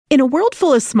In a world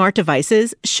full of smart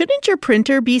devices, shouldn't your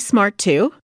printer be smart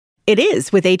too? It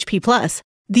is with HP Plus.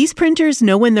 These printers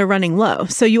know when they're running low,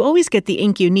 so you always get the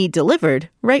ink you need delivered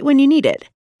right when you need it.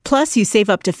 Plus, you save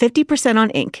up to 50%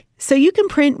 on ink, so you can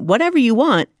print whatever you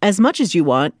want, as much as you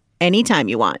want, anytime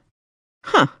you want.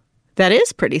 Huh, that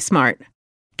is pretty smart.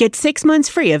 Get 6 months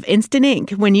free of instant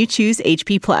ink when you choose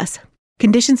HP Plus.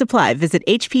 Conditions apply. Visit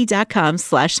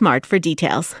hp.com/smart for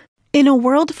details. In a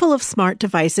world full of smart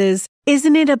devices,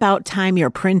 isn't it about time your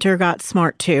printer got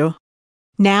smart too?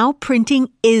 Now printing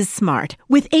is smart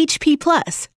with HP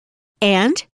Plus.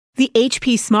 And the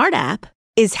HP Smart app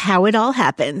is how it all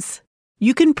happens.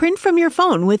 You can print from your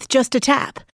phone with just a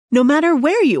tap, no matter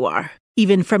where you are,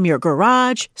 even from your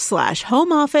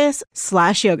garage/home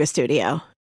office/yoga studio.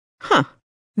 Huh,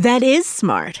 that is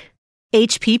smart.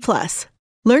 HP Plus.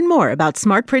 Learn more about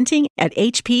smart printing at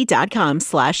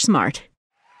hp.com/smart.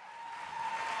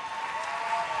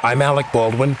 I'm Alec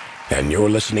Baldwin, and you're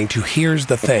listening to Here's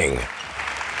the Thing.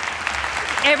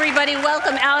 Everybody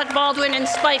welcome Alec Baldwin and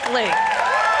Spike Lee.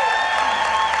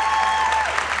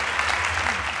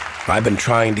 I've been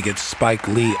trying to get Spike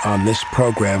Lee on this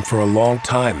program for a long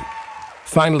time.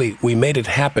 Finally, we made it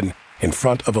happen in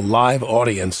front of a live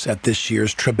audience at this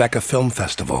year's Tribeca Film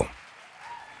Festival.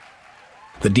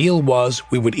 The deal was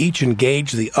we would each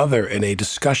engage the other in a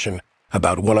discussion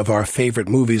about one of our favorite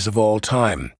movies of all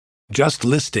time. Just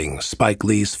listing Spike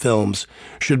Lee's films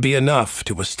should be enough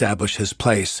to establish his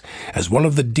place as one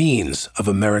of the deans of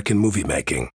American movie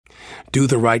making. Do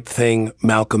the Right Thing,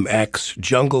 Malcolm X,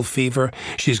 Jungle Fever,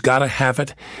 She's Gotta Have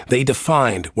It. They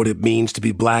defined what it means to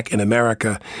be black in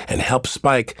America and helped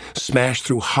Spike smash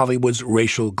through Hollywood's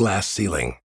racial glass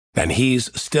ceiling. And he's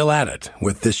still at it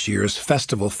with this year's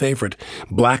festival favorite,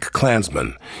 Black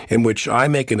Klansman, in which I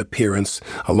make an appearance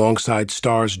alongside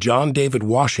stars John David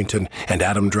Washington and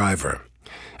Adam Driver.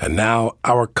 And now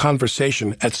our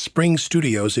conversation at Spring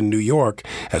Studios in New York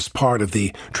as part of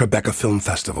the Tribeca Film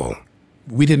Festival.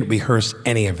 We didn't rehearse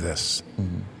any of this.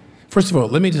 Mm-hmm. First of all,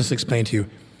 let me just explain to you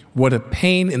what a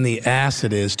pain in the ass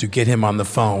it is to get him on the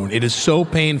phone. It is so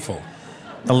painful.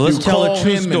 Now let's tell a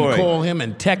true story. And call him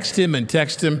and text him and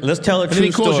text him. Let's tell a true story.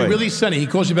 And then he calls you really sunny. He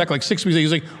calls you back like 6 weeks later.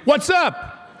 He's like, "What's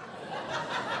up?"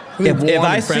 If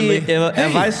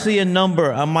I see a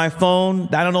number on my phone,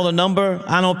 I don't know the number,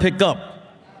 I don't pick up.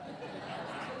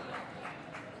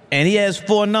 And he has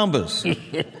 4 numbers.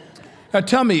 Now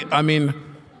tell me,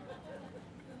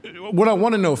 what I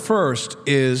want to know first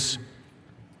is,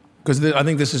 because I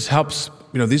think this helps,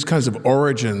 these kinds of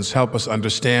origins help us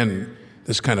understand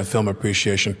this kind of film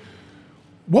appreciation.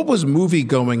 What was movie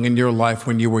going in your life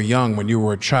when you were young, when you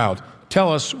were a child?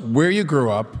 Tell us where you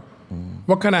grew up,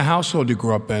 what kind of household you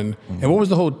grew up in, and what was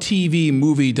the whole TV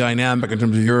movie dynamic in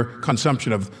terms of your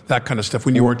consumption of that kind of stuff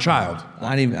when you were a child?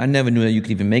 I never knew that you could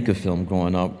even make a film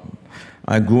growing up.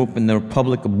 I grew up in the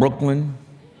Republic of Brooklyn.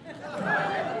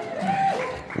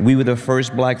 We were the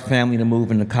first black family to move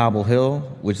into Cobble Hill,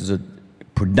 which is a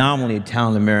predominantly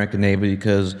Italian-American neighborhood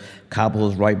because Cobble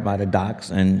Hill is right by the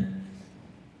docks, and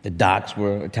the docks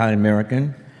were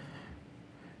Italian-American.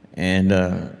 And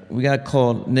we got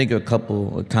called nigger a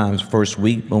couple of times first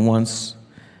week, but once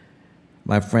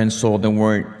my friends saw there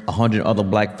weren't 100 other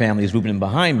black families moving in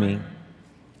behind me,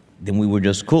 then we were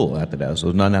just cool after that.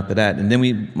 So none after that. And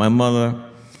then my mother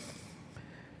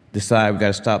decided we got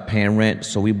to stop paying rent,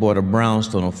 so we bought a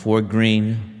brownstone on Fort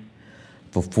Greene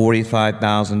for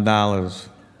 $45,000.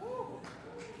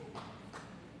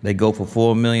 They go for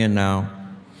 $4 million now.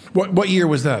 What year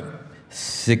was that?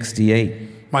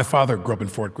 68. My father grew up in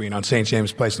Fort Greene on St.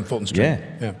 James Place in Fulton Street.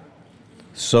 Yeah.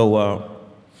 So,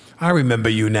 I remember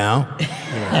you now.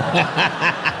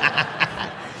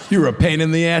 You were a pain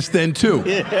in the ass then, too.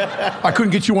 Yeah. I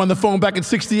couldn't get you on the phone back in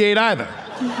 68 either.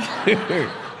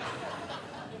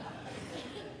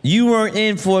 You weren't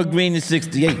in Fort Greene in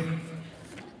 68.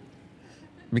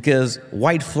 Because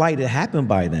white flight had happened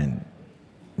by then.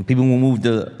 And people moved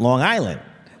to Long Island.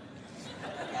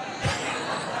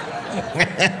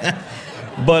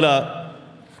 But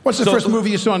what's the first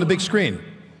movie you saw on the big screen?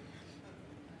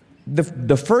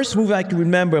 The first movie I can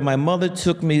remember, my mother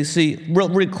took me to see,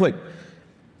 real quick.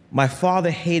 My father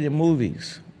hated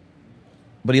movies,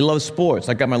 but he loved sports.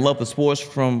 I got my love for sports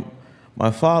from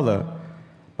my father.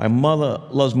 My mother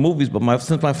loves movies, but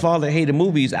since my father hated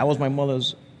movies, I was my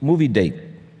mother's movie date.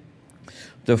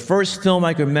 The first film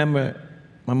I can remember,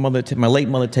 my late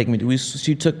mother taking me to,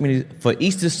 she took me for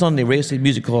Easter Sunday, Radio City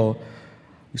Music Hall.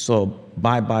 We saw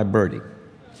Bye Bye Birdie.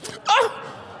 Oh!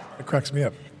 It cracks me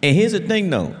up. And here's the thing,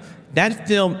 though. That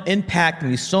film impacted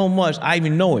me so much, I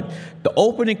even know it. The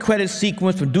opening credit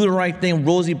sequence from Do the Right Thing,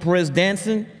 Rosie Perez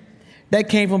dancing, that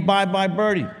came from Bye Bye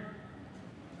Birdie.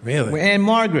 Really? With Anne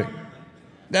Margaret.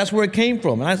 That's where it came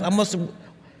from. And I must have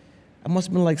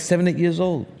been like 7, 8 years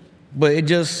old. But it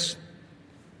just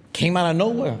came out of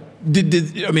nowhere.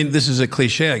 I mean, this is a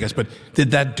cliche, I guess, but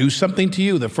did that do something to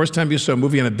you? The first time you saw a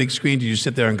movie on a big screen, did you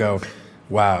sit there and go,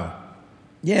 wow?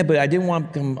 Yeah, but I didn't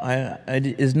want to come.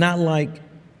 It's not like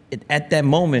at that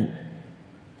moment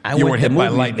I You went weren't to hit by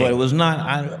movies, lightning. but it was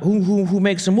not. Who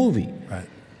makes a movie? Right.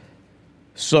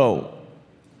 So,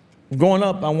 growing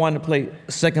up, I wanted to play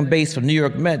second base for New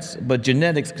York Mets, but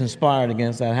genetics conspired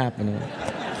against that happening.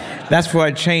 That's where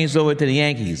I changed over to the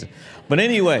Yankees. But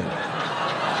anyway.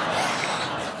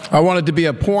 I wanted to be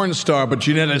a porn star, but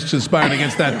genetics conspired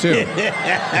against that too.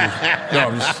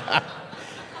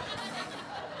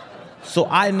 So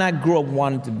I did not grow up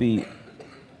wanting to be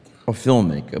a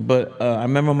filmmaker, but I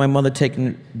remember my mother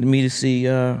taking me to see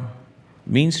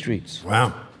Mean Streets.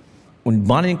 Wow. When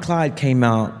Bonnie and Clyde came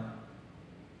out,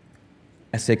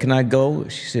 I said, "Can I go?"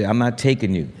 She said, "I'm not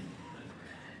taking you."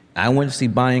 I went to see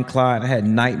Bonnie and Clyde. I had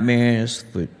nightmares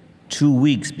for 2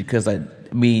 weeks because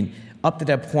up to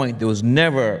that point, there was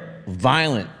never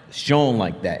violent shown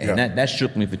like that. And that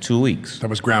shook me for 2 weeks. That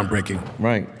was groundbreaking.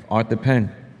 Right, Arthur Penn.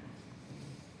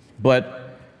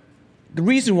 But the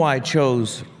reason why I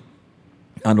chose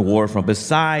On the Waterfront,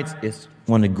 besides it's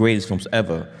one of the greatest films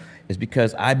ever, is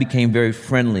because I became very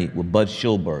friendly with Bud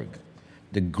Schulberg,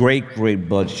 the great, great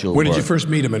Bud Schulberg. Where did you first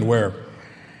meet him and where?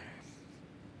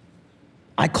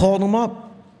 I called him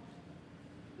up.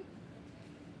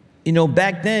 You know,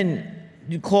 back then,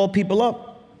 you call people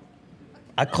up.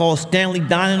 I called Stanley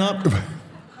Donen up.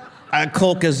 I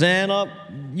called Kazan up.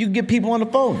 You get people on the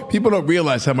phone. People don't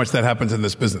realize how much that happens in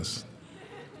this business.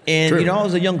 And, True. you know, I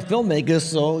was a young filmmaker,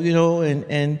 so, you know,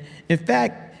 and in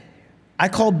fact, I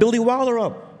called Billy Wilder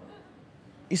up.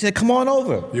 He said, "Come on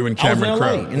over." You and Cameron I was in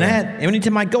LA, Crowe. and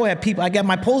anytime I go, I had people, I got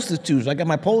my posters too. So I got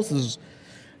my posters,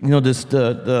 you know,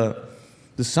 the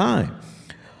sign.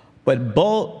 But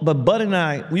Bud and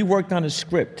I, we worked on a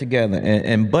script together,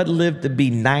 and Bud lived to be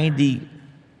 94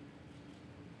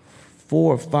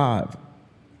 or 5.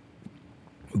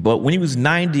 But when he was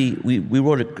 90, we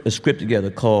wrote a script together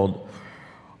called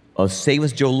Save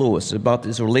Us Joe Louis, about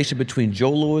this relationship between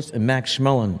Joe Louis and Max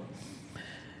Schmeling.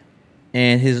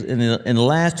 And in the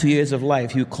last 2 years of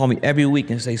life, he would call me every week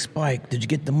and say, "Spike, did you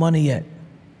get the money yet?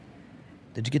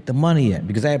 Did you get the money yet?"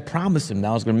 Because I had promised him that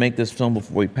I was going to make this film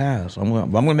before he passed. I'm going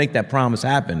to make that promise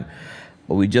happen.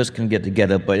 But we just couldn't get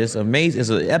together. But it's amazing. It's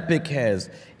an epic. Has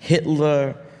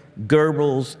Hitler,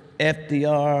 Goebbels,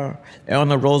 FDR,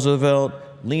 Eleanor Roosevelt,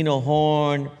 Lena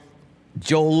Horne,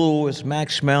 Joe Louis,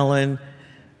 Max Schmeling,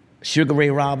 Sugar Ray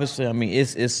Robinson. I mean,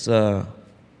 it's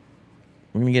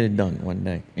we're going to get it done one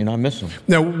day. You know, I miss him.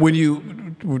 Now, when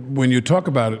you talk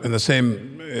about it, in the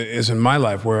same as in my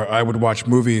life, where I would watch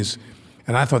movies,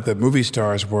 and I thought that movie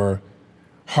stars were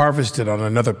harvested on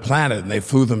another planet, and they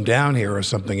flew them down here or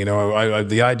something. You know,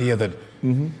 the idea that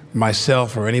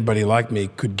myself or anybody like me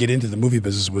could get into the movie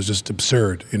business was just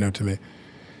absurd, you know, to me.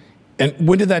 And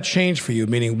when did that change for you?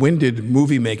 Meaning, when did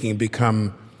movie making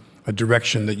become a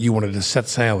direction that you wanted to set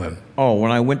sail in? Oh, when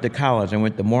I went to college, I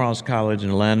went to Morehouse College in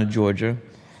Atlanta, Georgia,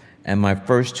 and my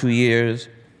first 2 years,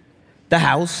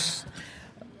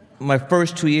 my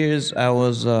first 2 years, I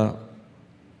was a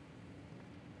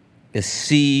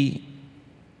C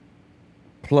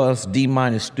plus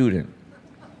D- student.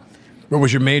 What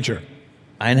was your major?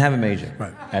 I didn't have a major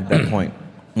at that point.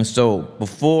 And so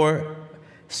before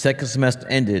second semester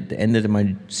ended, the end of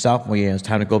my sophomore year, it was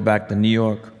time to go back to New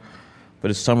York. For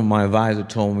the summer, my advisor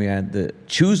told me I had to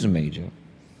choose a major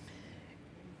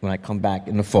when I come back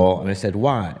in the fall. And I said,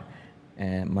 "Why?"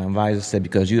 And my advisor said,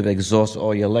 "Because you have exhausted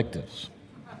all your electives."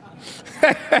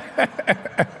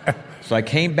 So I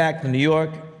came back to New York,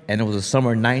 and it was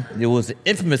the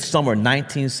infamous summer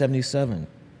 1977.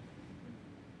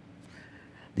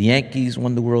 The Yankees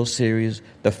won the World Series.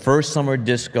 The first summer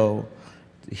disco.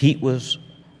 The heat was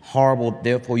horrible.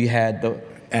 Therefore, you had the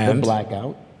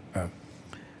blackout.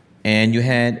 And you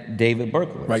had David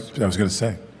Berkowitz. Right, I was going to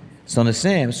say. Son of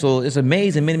Sam. So it's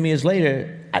amazing. Many years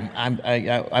later,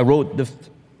 I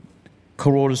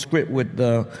co-wrote a script with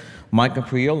Michael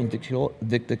Priolo and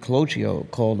Victor Colocchio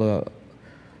called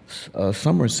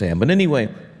Summer Sam. But anyway,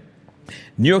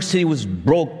 New York City was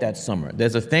broke that summer.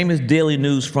 There's a famous Daily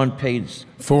News front page.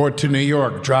 Forward to New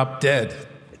York, drop dead.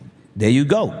 There you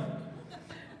go.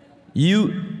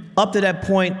 Up to that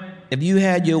point, if you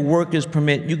had your worker's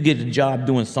permit, you could get a job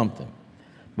doing something.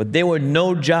 But there were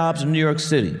no jobs in New York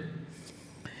City.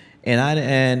 And I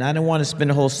didn't want to spend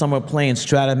the whole summer playing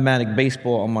Stratomatic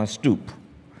baseball on my stoop.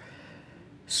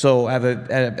 So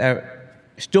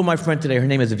still my friend today. Her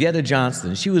name is Vieta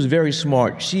Johnston. She was very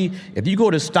smart. If you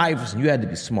go to Stuyvesant, you had to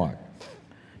be smart.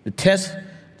 The test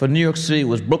for New York City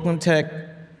was Brooklyn Tech,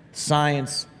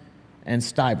 Science, and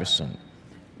Stuyvesant.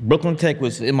 Brooklyn Tech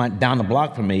was down the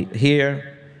block from me.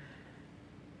 Here,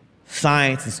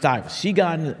 Science and Stuyvesant. She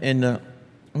got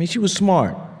she was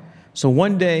smart. So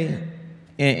one day,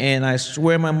 and I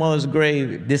swear my mother's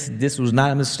grave, this was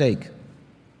not a mistake.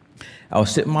 I was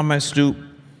sitting on my stoop,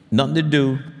 nothing to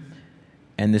do,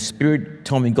 and the Spirit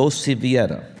told me, go see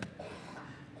Vieta.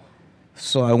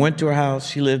 So I went to her house.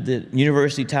 She lived at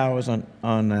University Towers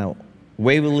on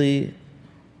Willoughby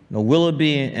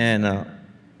and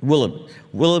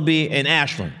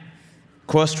Ashland,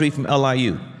 across the street from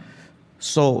LIU.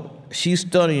 So she's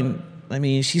studying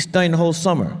the whole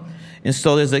summer. And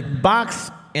so there's a box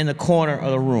in the corner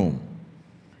of the room.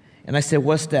 And I said,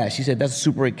 what's that? She said, that's a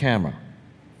Super 8 camera.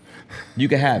 You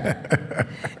can have it.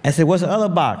 I said, what's the other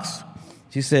box?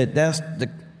 She said, that's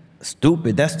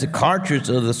the cartridge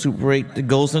of the Super 8 that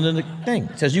goes into the thing.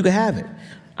 She says, you can have it.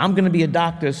 I'm going to be a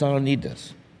doctor, so I don't need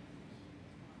this.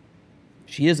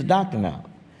 She is a doctor now.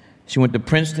 She went to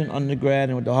Princeton undergrad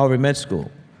and went to Harvard Med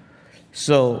School.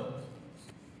 So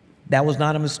that was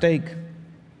not a mistake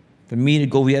for me to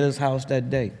go to Vieta's house that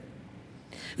day.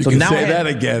 You can say that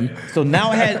again. So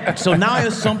now I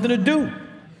had something to do.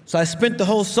 So I spent the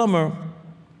whole summer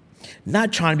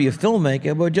not trying to be a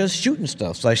filmmaker, but just shooting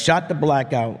stuff. So I shot The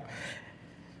Blackout.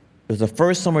 It was the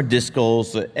first summer disco,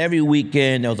 so every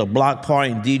weekend there was a block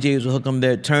party and DJs would hook them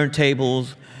their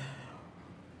turntables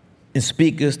and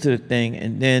speakers to the thing.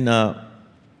 And then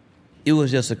it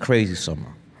was just a crazy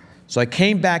summer. So I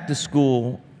came back to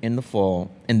school in the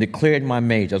fall and declared my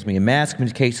major. I was going to be a mass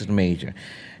communications major.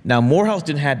 Now, Morehouse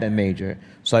didn't have that major,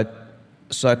 so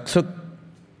I took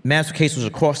mass communications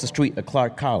across the street at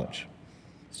Clark College.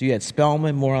 So you had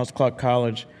Spelman, Morehouse, Clark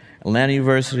College, Atlanta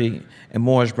University, and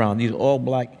Morris Brown. These are all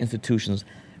black institutions,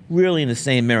 really in the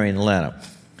same area in Atlanta.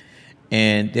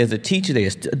 And there's a teacher there,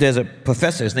 there's a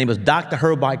professor, his name is Dr.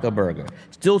 Herb Eichelberger,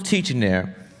 still teaching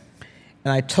there.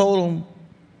 And I told him,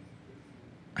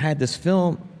 I had this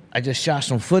film, I just shot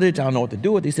some footage, I don't know what to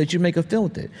do with it. He said, you make a film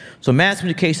with it. So mass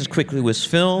communications quickly was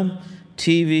film,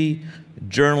 TV,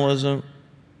 journalism,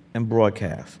 and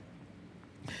broadcast.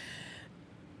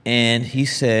 And he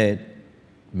said,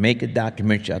 make a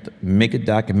documentary of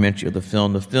the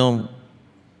film. The film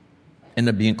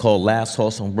ended up being called Last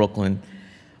Horse on Brooklyn.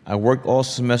 I worked all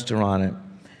semester on it.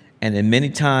 And then many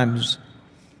times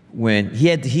when he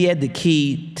had the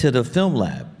key to the film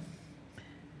lab,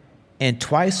 and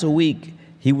twice a week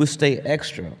he would stay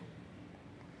extra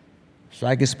so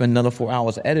I could spend another 4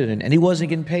 hours editing, and he wasn't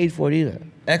getting paid for it either,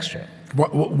 extra.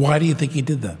 Why do you think he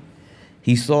did that?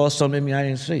 He saw something in me I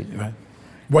didn't see. Right.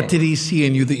 What did he see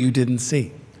in you that you didn't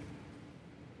see?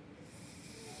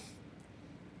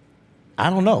 I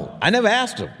don't know. I never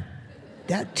asked him.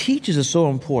 That teachers are so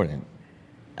important.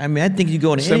 I mean, I think you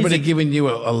go into somebody giving you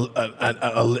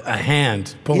a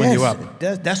hand, pulling you up.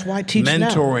 That's why I teach now.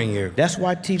 Mentoring you. That's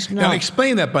why I teach now. Now,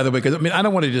 explain that, by the way, because I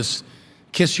don't want to just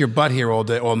kiss your butt here all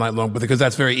night long, because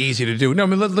that's very easy to do. No,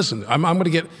 listen, I don't want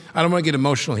to get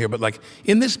emotional here, but like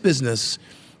in this business,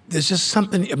 there's just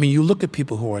something. You look at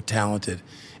people who are talented,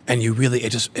 and you really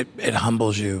it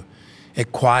humbles you.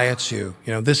 It quiets you.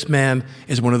 This man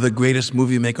is one of the greatest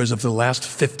movie makers of the last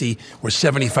 50 or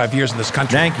 75 years in this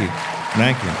country. Thank you.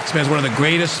 This man's one of the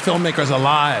greatest filmmakers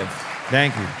alive.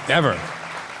 Thank you. Ever.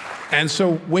 And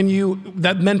so when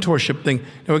that mentorship thing,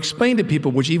 explain to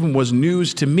people, which even was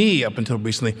news to me up until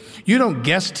recently, you don't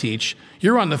guest teach.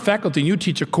 You're on the faculty and you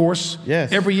teach a course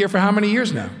every year for how many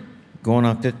years now? Going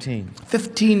on 15.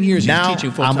 15 years you're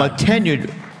teaching full time. I'm a tenured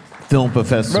film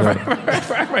professor. Right.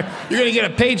 You're going to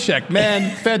get a paycheck,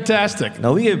 man. Fantastic.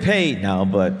 No, we get paid now,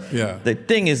 but the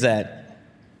thing is that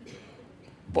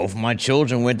both of my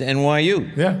children went to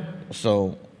NYU. Yeah.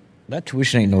 So that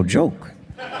tuition ain't no joke.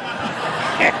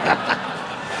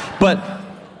 But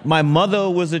my mother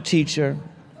was a teacher,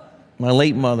 my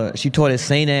late mother. She taught at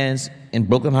St. Anne's in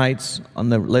Brooklyn Heights on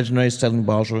the legendary Settling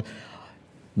Bars.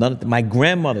 My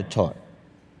grandmother taught.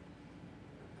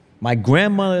 My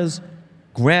grandmother's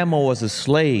grandma was a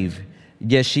slave,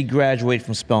 yet she graduated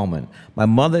from Spelman. My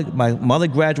mother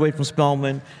graduated from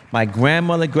Spelman. My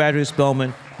grandmother graduated from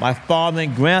Spelman. My father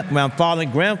and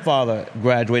grandfather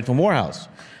graduated from Morehouse.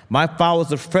 My father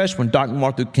was a freshman. Dr.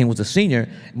 Martin Luther King was a senior.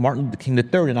 Martin Luther King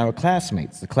III and I were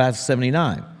classmates, the class of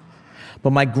 79.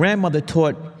 But my grandmother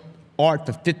taught art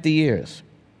for 50 years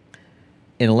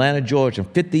in Atlanta, Georgia. In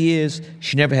 50 years,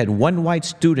 she never had one white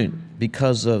student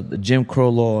because of the Jim Crow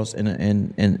laws in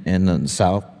the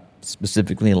South,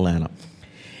 specifically in Atlanta.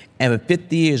 And for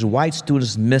 50 years, white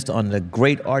students missed on the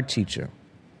great art teacher.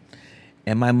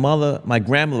 And my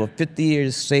grandmother, 50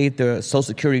 years, saved their Social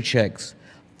Security checks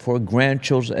for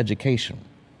grandchildren's education.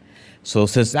 So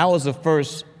since I was the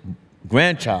first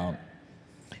grandchild,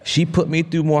 she put me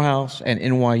through Morehouse and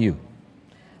NYU.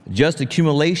 Just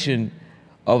accumulation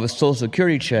of Social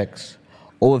Security checks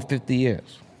over 50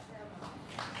 years.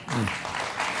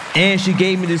 And she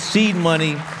gave me the seed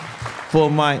money for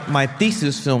my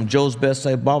thesis film, Joe's Best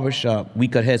Side Barbershop, We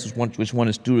Cut Heads, which won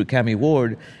a Student Academy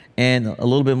Award, and a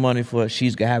little bit of money for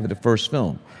She's Gonna Have It, the first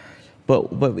film.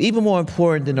 But even more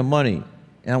important than the money,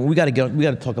 and we got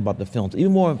to talk about the films.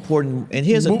 Even more important, and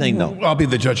here's the thing, though. I'll be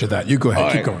the judge of that. You go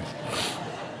ahead. Keep going.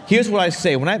 Here's what I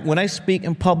say. When I speak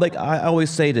in public, I always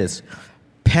say this.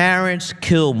 Parents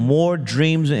kill more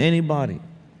dreams than anybody.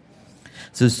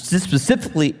 So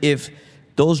specifically, if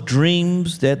those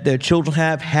dreams that their children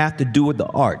have to do with the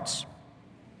arts.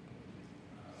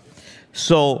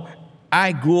 So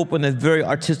I grew up in a very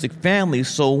artistic family,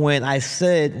 so when I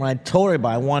told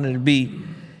everybody I wanted to be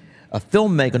a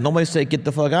filmmaker, nobody said, get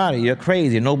the fuck out of here, you're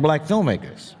crazy, no black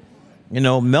filmmakers. You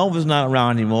know, Melvin's not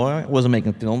around anymore, wasn't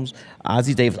making films.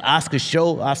 Ozzie Davis, Oscar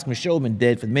Micheaux been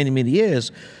dead for many, many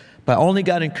years, but I only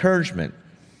got encouragement.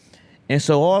 And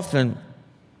so often,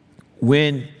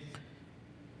 when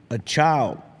a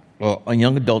child or a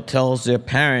young adult tells their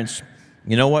parents,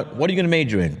 you know what are you gonna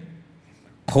major in?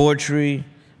 Poetry,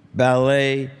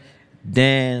 ballet,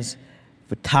 dance,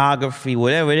 photography,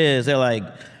 whatever it is, they're like,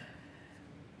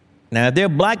 now if they're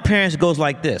black parents, it goes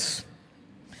like this.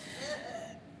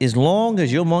 As long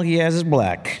as your monkey ass is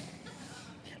black,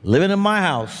 living in my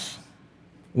house,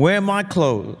 wearing my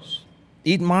clothes,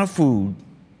 eating my food,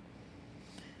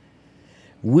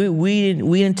 we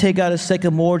didn't take out a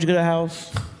second mortgage of the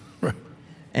house. Right.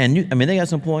 And they got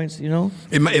some points, you know?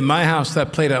 In my house,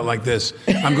 that played out like this.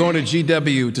 I'm going to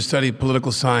GW to study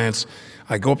political science.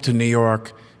 I go up to New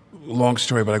York. Long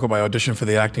story, but I go by audition for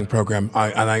the acting program,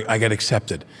 and I get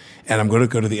accepted. And I'm going to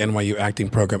go to the NYU acting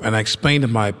program. And I explained to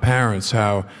my parents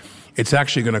how it's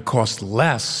actually going to cost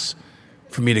less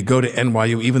for me to go to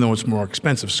NYU, even though it's a more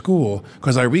expensive school,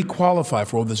 because I requalify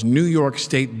for all this New York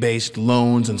State-based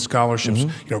loans and scholarships,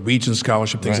 Regents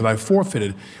scholarship things that I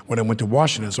forfeited when I went to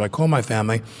Washington. So I call my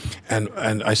family, and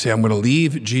I say, I'm going to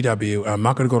leave GW. I'm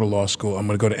not going to go to law school. I'm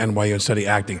going to go to NYU and study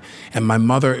acting. And my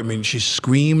mother, she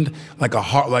screamed like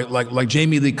like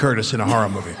Jamie Lee Curtis in a horror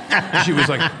movie. She was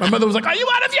like, my mother was like, "Are you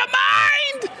out of your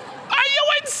mind? Are you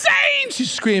insane?"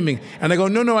 She's screaming. And I go,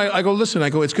 no, I go, listen,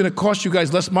 it's going to cost you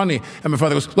guys less money. And my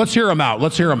father goes, let's hear him out.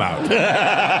 Let's just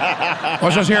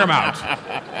hear him out.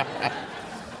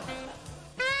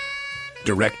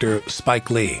 Director Spike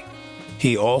Lee.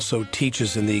 He also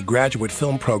teaches in the graduate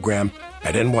film program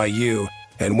at NYU.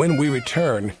 And when we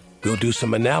return, we'll do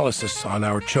some analysis on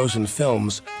our chosen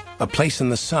films, A Place in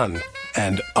the Sun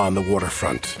and On the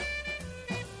Waterfront.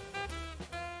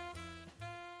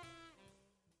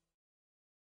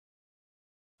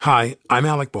 Hi, I'm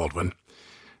Alec Baldwin.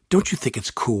 Don't you think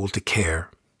it's cool to care?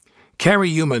 Carrie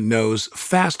Yuma knows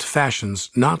fast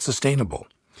fashion's not sustainable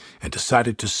and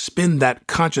decided to spin that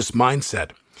conscious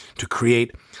mindset to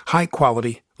create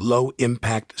high-quality,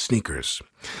 low-impact sneakers.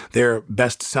 Their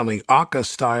best-selling Aka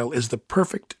style is the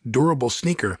perfect, durable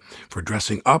sneaker for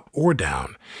dressing up or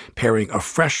down, pairing a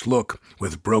fresh look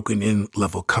with broken-in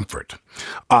level comfort.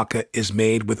 Aka is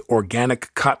made with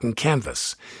organic cotton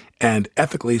canvas and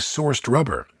ethically sourced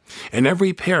rubber. And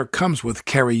every pair comes with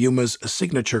Carrie Yuma's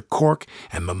signature cork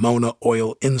and Momona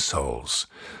oil insoles.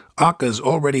 Aka's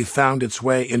already found its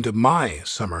way into my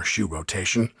summer shoe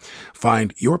rotation.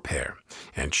 Find your pair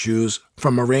and choose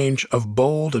from a range of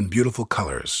bold and beautiful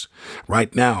colors.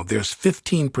 Right now, there's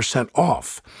 15%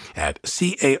 off at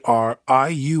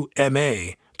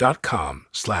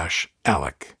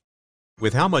cariuma.com/Alec.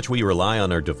 With how much we rely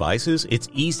on our devices, it's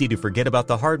easy to forget about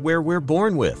the hardware we're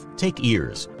born with. Take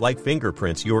ears. Like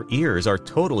fingerprints, your ears are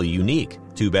totally unique.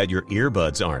 Too bad your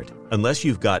earbuds aren't. Unless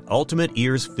you've got Ultimate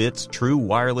Ears Fits true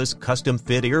wireless custom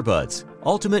fit earbuds.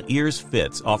 Ultimate Ears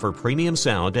Fits offer premium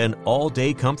sound and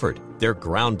all-day comfort. Their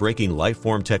groundbreaking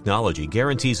Lifeform technology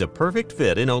guarantees a perfect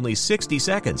fit in only 60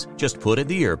 seconds. Just put in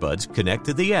the earbuds, connect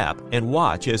to the app, and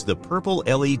watch as the purple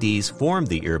LEDs form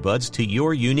the earbuds to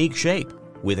your unique shape.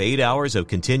 With 8 hours of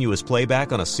continuous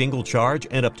playback on a single charge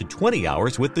and up to 20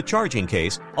 hours with the charging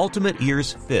case, Ultimate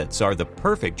Ears Fits are the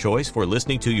perfect choice for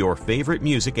listening to your favorite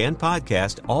music and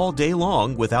podcast all day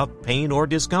long without pain or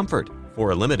discomfort. For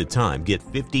a limited time, get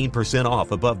 15% off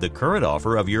above the current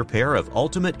offer of your pair of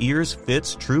Ultimate Ears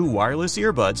Fits true wireless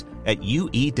earbuds at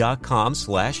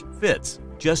ue.com/fits.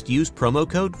 Just use promo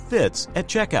code FITZ at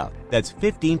checkout. That's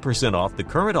 15% off the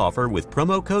current offer with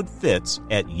promo code FITZ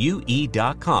at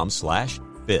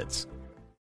ue.com/FITZ.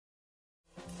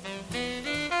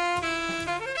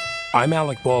 I'm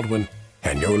Alec Baldwin,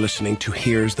 and you're listening to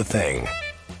Here's the Thing.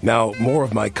 Now, more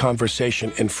of my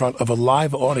conversation in front of a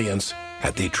live audience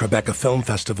at the Tribeca Film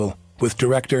Festival with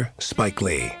director Spike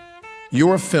Lee.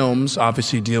 Your films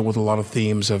obviously deal with a lot of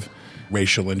themes of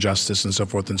racial injustice and so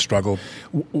forth and struggle.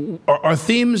 Are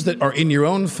themes that are in your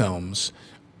own films,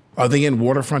 are they in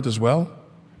Waterfront as well?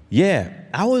 Yeah.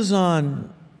 I was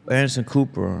on Anderson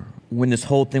Cooper when this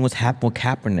whole thing was happening with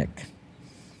Kaepernick.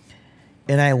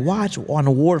 And I watched On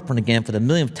the Waterfront again for the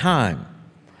millionth time.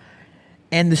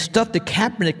 And the stuff that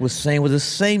Kaepernick was saying was the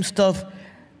same stuff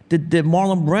that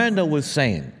Marlon Brando was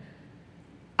saying.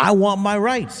 I want my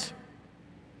rights.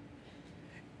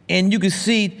 And you could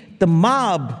see the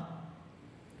mob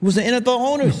was the NFL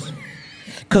owners.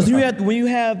 Because when you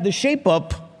have the shape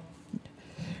up,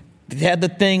 they had the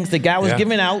things the guy was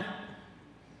giving out.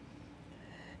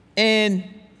 And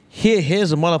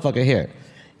here's a motherfucker here.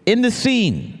 In the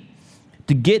scene,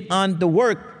 to get on the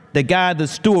work, the guy, the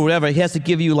steward, whatever, he has to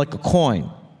give you like a coin.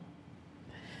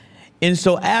 And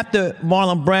so after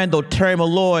Marlon Brando, Terry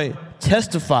Malloy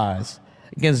testifies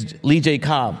against Lee J.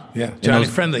 Cobb. Yeah, Johnny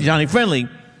Friendly.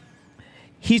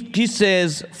 He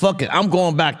says, fuck it, I'm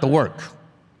going back to work.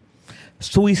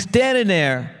 So he's standing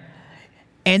there,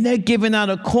 and they're giving out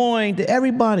a coin to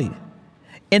everybody.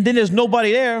 And then there's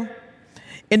nobody there,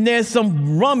 and there's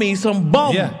some rummy, some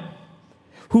bum,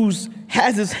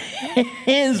 has his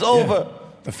hands over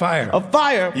a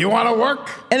fire. You want to work?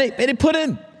 And they put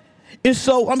in. And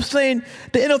so I'm saying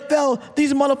the NFL,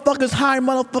 these motherfuckers hire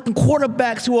motherfucking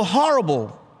quarterbacks who are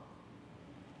horrible.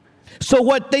 So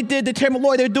what they did to Terry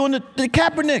Malloy, they're doing to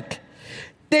Kaepernick.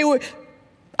 I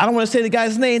don't want to say the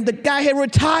guy's name, the guy had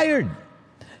retired.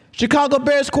 Chicago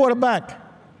Bears quarterback.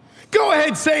 Go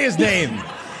ahead, say his name.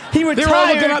 He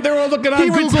retired. They're all looking on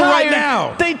Google right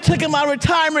now. They took him out of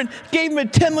retirement, gave him a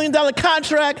 $10 million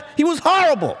contract. He was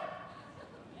horrible.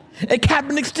 And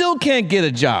Kaepernick still can't get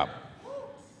a job.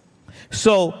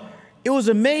 So it was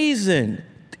amazing.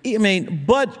 I mean,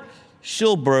 Bud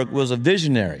Schilberg was a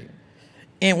visionary.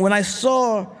 And when I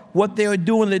saw what they were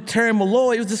doing to Terry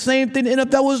Malloy, it was the same thing the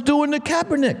NFL was doing to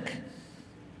Kaepernick.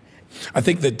 I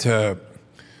think that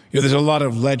there's a lot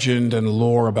of legend and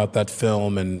lore about that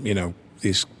film, and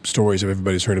these stories that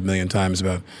everybody's heard a million times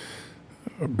about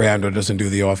Brando doesn't do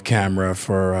the off-camera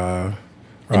for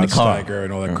Rod Steiger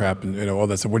and all that crap, and all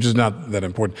that stuff, which is not that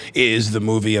important. Is the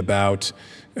movie about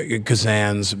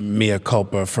Kazan's mea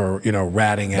culpa for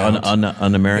ratting out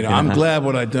un-American? I'm glad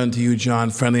what I've done to you, John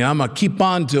Friendly. I'm gonna keep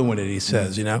on doing it. He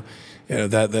says,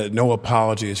 that no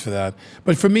apologies for that.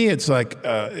 But for me, it's like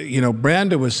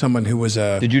Brando was someone who was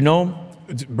a. Did you know him?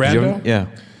 Brando? Yeah.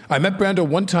 I met Brando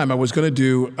one time. I was going to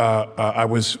do. I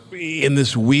was in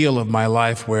this wheel of my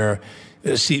life where,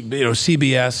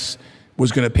 CBS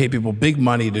was going to pay people big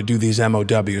money to do these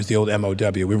MOWs, the old MOW.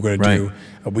 We were going to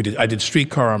do. I did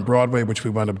Streetcar on Broadway, which we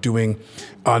wound up doing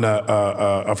on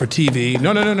for TV.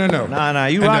 No. No,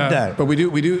 you rocked that. But we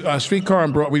do Streetcar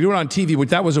on Broadway. We do it on TV, which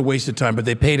that was a waste of time. But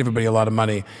they paid everybody a lot of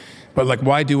money. But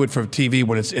why do it for TV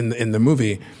when it's in the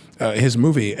movie? His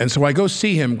movie. And so I go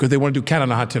see him because they want to do Cat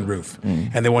on a Hot Tin Roof.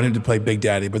 And they want him to play Big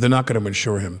Daddy, but they're not going to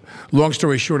insure him. Long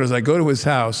story short, as I go to his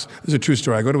house, this is a true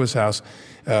story, I go to his house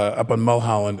up on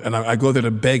Mulholland, and I go there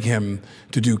to beg him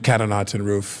to do Cat on a Hot Tin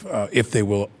Roof if they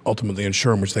will ultimately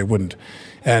insure him, which they wouldn't.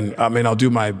 And I mean, I'll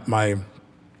do my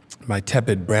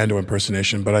tepid Brando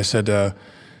impersonation, but I said, one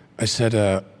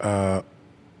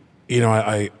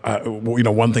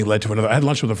thing led to another. I had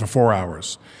lunch with him for 4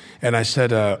 hours, and I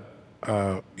said,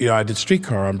 I did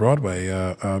Streetcar on Broadway.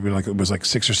 It was like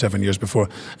 6 or 7 years before.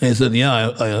 And he said,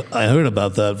 I heard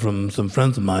about that from some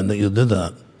friends of mine that you did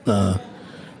that.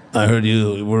 I heard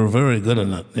you were very good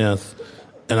in it, yes.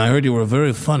 And I heard you were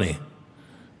very funny.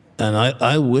 And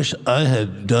I wish I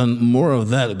had done more of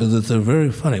that because it's a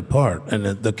very funny part. And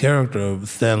the character of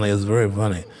Stanley is very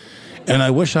funny. And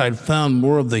I wish I'd found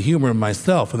more of the humor in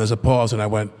myself. And there's a pause, and I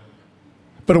went,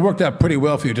 but it worked out pretty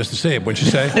well for you just to say it, wouldn't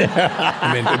you say?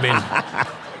 I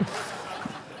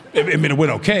mean, it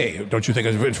went okay, don't you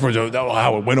think? For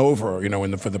how it went over,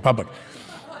 for the public.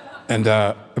 And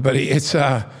but it's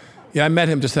I met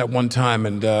him just that one time,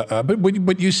 and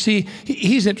but you see,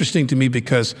 he's interesting to me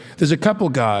because there's a couple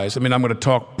guys. I mean, I'm going to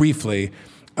talk briefly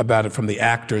about it from the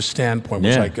actor's standpoint,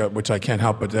 which I can't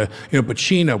help. But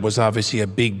Pacino was obviously a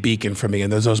big beacon for me,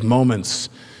 and there's those moments.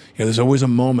 There's always a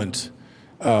moment.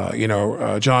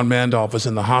 John Randolph was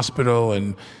in the hospital,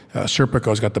 and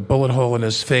Serpico's got the bullet hole in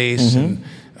his face, and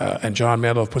John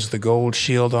Madoff puts the gold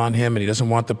shield on him, and he doesn't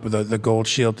want the gold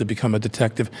shield to become a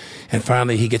detective. And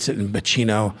finally, he gets it, and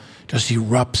Pacino just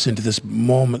erupts into this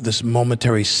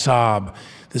momentary sob,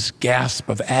 this gasp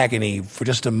of agony for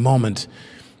just a moment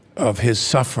of his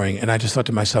suffering. And I just thought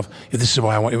to myself, this is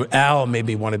why I want. Al made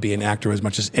me want to be an actor as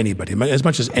much as anybody.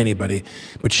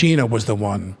 Pacino was the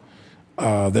one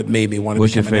that made me want to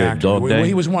become an actor. Dog Day? Well,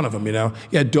 he was one of them,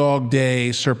 Yeah, Dog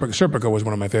Day, Serpico was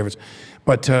one of my favorites.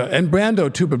 But and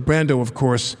Brando too. But Brando, of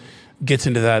course, gets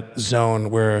into that zone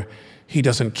where he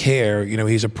doesn't care.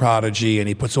 He's a prodigy, and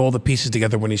he puts all the pieces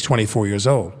together when he's 24 years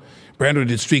old. Brando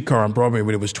did Streetcar on Broadway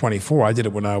when he was 24. I did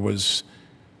it when I was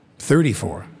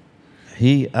 34.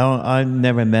 I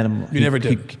never met him. You never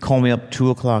did? He called me up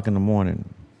 2 o'clock in the morning.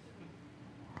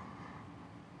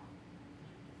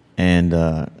 And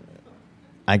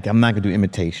I'm not going to do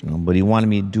imitation of him, but he wanted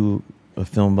me to do a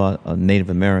film about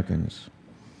Native Americans.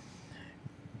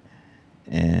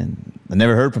 And I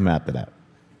never heard from him after that.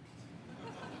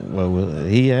 Well,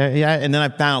 and then I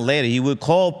found out later he would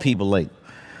call people late.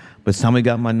 But somebody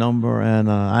got my number, and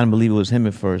I didn't believe it was him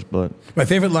at first. But my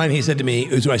favorite line he said to me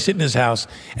is when I sit in his house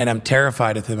and I'm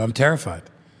terrified of him. I'm terrified.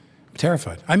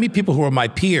 I meet people who are my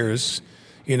peers,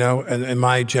 and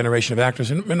my generation of actors,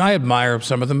 and I admire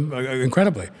some of them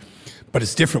incredibly. But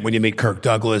it's different when you meet Kirk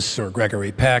Douglas or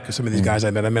Gregory Peck or some of these guys I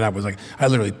met. I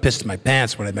literally pissed my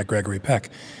pants when I met Gregory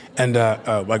Peck, and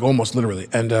almost literally.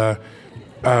 And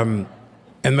I'll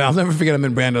never forget, I'm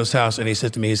in Brando's house, and he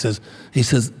said to me, he says,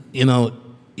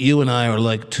 you and I are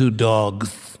like two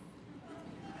dogs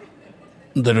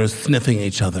that are sniffing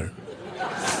each other.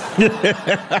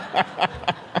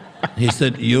 He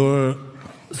said, you're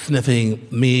sniffing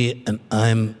me and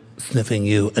I'm sniffing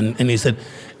you. And he said,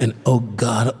 and oh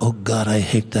God, I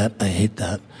hate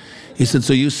that. He said,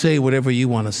 so you say whatever you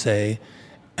want to say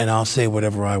and I'll say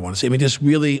whatever I want to say. He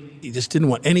just didn't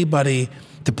want anybody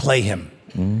to play him.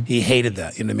 Mm-hmm. He hated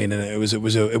that, And it was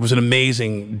an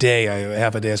amazing day,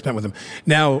 half a day I spent with him.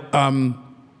 Now,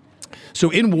 so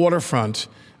in Waterfront,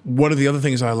 one of the other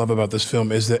things I love about this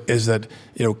film is that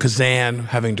Kazan,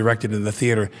 having directed in the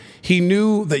theater, he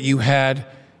knew that you had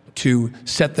to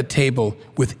set the table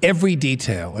with every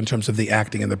detail in terms of the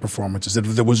acting and the performances. That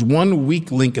there was one weak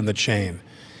link in the chain.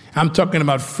 I'm talking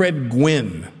about Fred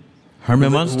Gwynne.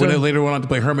 Herman Munster? Later went on to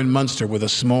play Herman Munster with a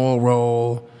small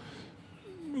role.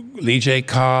 Lee J.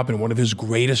 Cobb in one of his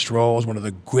greatest roles, one of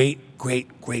the great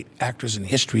actors in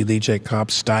history, Lee J. Cobb.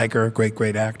 Steiger,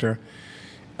 great actor.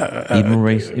 Eva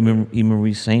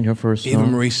Marie Saint, her first film. Eva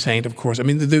Marie Saint, of course.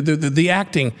 The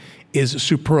acting is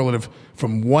superlative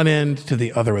from one end to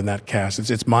the other in that cast.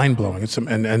 It's mind-blowing.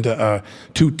 And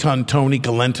two-ton Tony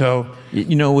Galento.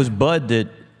 It was Bud that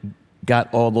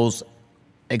got all those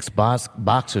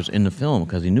ex-boxers in the film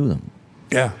because he knew them.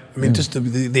 Yeah, just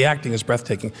the acting is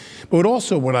breathtaking. But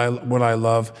also what I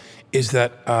love is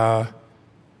that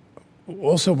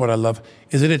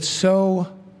it's so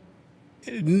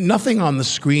nothing on the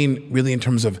screen really in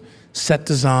terms of set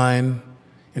design,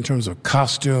 in terms of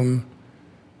costume.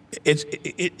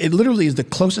 It literally is the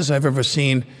closest I've ever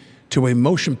seen to a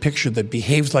motion picture that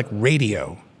behaves like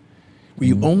radio, where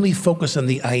you only focus on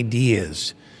the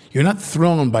ideas. You're not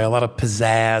thrown by a lot of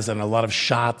pizzazz and a lot of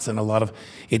shots and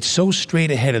it's so straight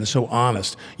ahead and so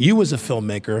honest. You as a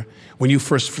filmmaker, when you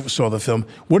first saw the film,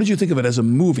 what did you think of it as a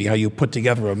movie, how you put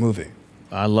together a movie?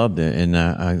 I loved it, and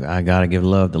I got to give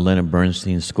love to Leonard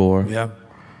Bernstein's score. Yeah.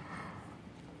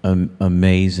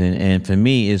 Amazing, and for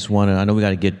me, it's I know we got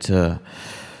to get to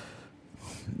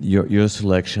your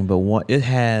selection, but it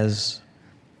has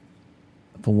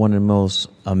for one of the most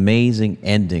amazing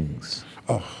endings.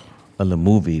 Oh. Of the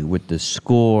movie with the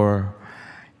score,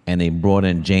 and they brought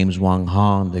in James Wong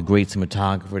Hong, the great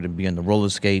cinematographer, to be on the roller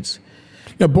skates.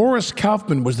 Now, Boris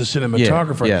Kaufman was the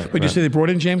cinematographer, but you say they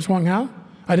brought in James Wong Hong?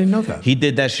 I didn't know that. He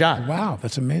did that shot. Wow,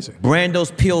 that's amazing.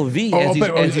 Brando's POV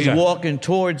as he's walking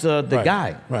towards the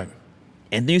guy. Right.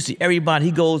 And then you see everybody,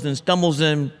 he goes and stumbles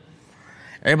in,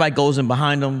 everybody goes in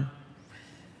behind him,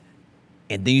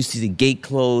 and then you see the gate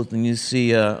closed, and you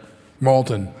see...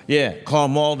 Malden. Yeah, Carl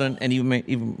Malden, and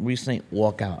even recently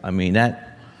walk out.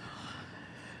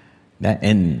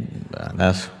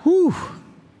 That's whew.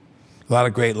 A lot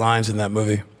of great lines in that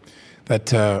movie.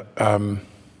 That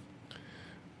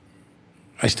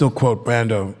I still quote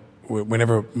Brando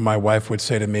whenever my wife would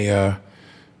say to me,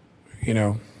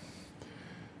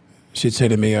 she'd say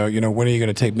to me, when are you going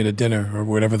to take me to dinner, or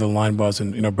whatever the line was,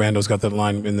 and Brando's got that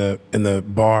line in the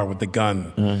bar with the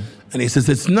gun, and he says,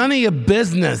 "It's none of your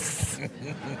business."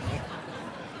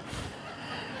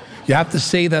 You have to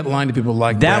say that line to people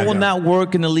like that. Brando. Will not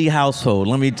work in the Lee household.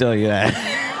 Let me tell you that.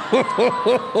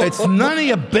 It's none of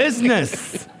your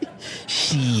business.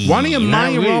 Why don't you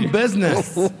mind your own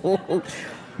business?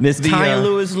 Miss Tanya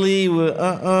Lewis Lee,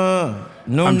 no.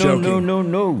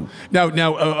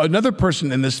 Now, another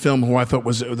person in this film who I thought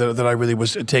was that I really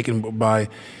was taken by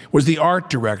was the art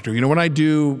director. You know, when I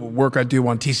do work I do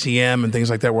on TCM and things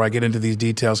like that, where I get into these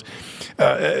details,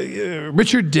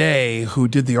 Richard Day, who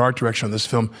did the art direction on this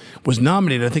film, was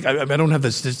nominated. I think I don't have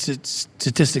the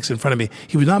statistics in front of me.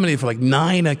 He was nominated for like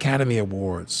 9 Academy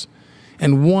Awards,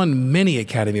 and won many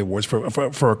Academy Awards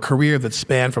for a career that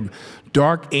spanned from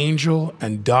Dark Angel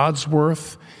and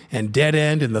Dodsworth and Dead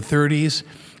End in the 30s,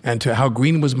 and to How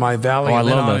Green Was My Valley. Oh, I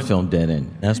love that film, Dead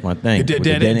End. That's my thing. Dead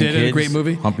End, a great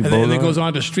movie. And then it goes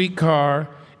on to Streetcar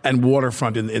and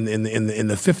Waterfront in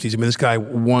the 50s. I mean, this guy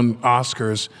won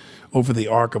Oscars over the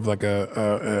arc of like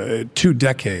 2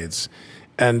 decades,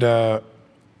 and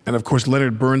of course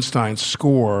Leonard Bernstein's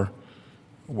score,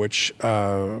 which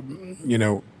you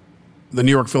know. The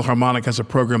New York Philharmonic has a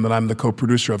program that I'm the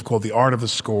co-producer of called The Art of the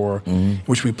Score, in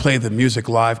which we play the music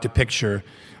live to picture,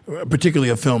 particularly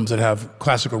of films that have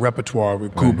classical repertoire,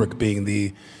 with Kubrick being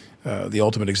the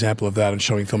ultimate example of that, and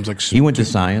showing films like... He went to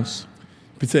science.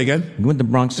 Say again? He went to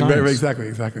Bronx Science. Exactly.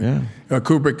 Yeah.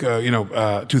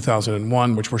 Kubrick,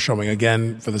 2001, which we're showing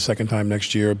again for the second time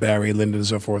next year, Barry Lyndon and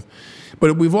so forth.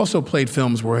 But we've also played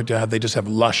films where they just have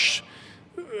lush,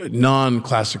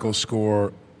 non-classical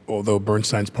score, although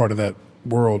Bernstein's part of that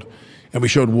world. And we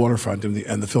showed Waterfront, and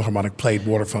the Philharmonic played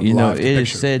Waterfront live to picture. It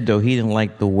is said, though, he didn't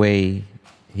like the way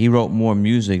he wrote more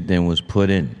music than was put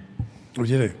in. Oh,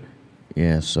 did he?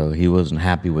 Yeah, so he wasn't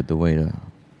happy with the way to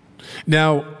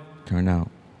turn out.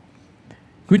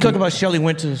 Can we talk about Shelley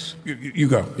Winters? You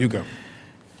go.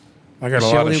 I got a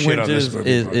lot of shit on this movie.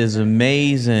 Shelley Winters is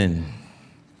amazing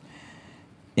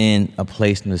in A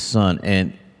Place in the Sun.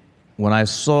 And when I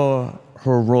saw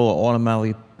her role,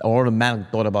 automatically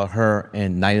thought about her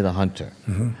in Night of the Hunter.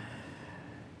 Mm-hmm.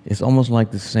 It's almost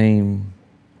like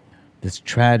this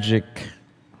tragic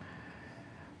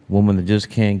woman that just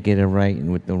can't get it right,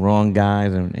 and with the wrong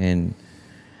guys, and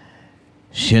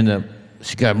she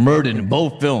got murdered in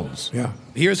both films. Yeah.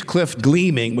 Here's Cliff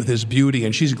gleaming with his beauty,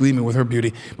 and she's gleaming with her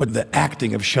beauty, but the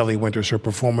acting of Shelley Winters, her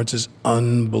performance is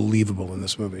unbelievable in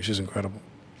this movie. She's incredible.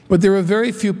 But there are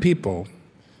very few people,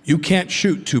 you can't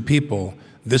shoot 2 people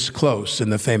this close in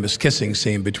the famous kissing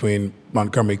scene between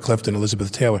Montgomery Clift and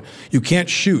Elizabeth Taylor. You can't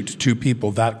shoot 2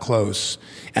 people that close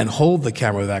and hold the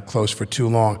camera that close for too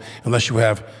long unless you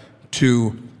have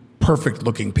 2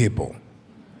 perfect-looking people.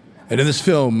 And in this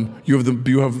film, you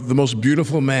have the most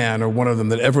beautiful man, or one of them,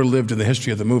 that ever lived in the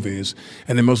history of the movies,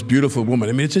 and the most beautiful woman.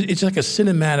 I mean, it's like a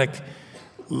cinematic,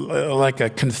 like a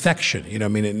confection, you know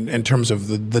what I mean, in terms of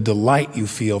the delight you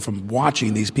feel from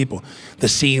watching these people. The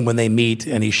scene when they meet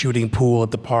and he's shooting pool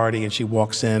at the party and she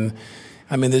walks in.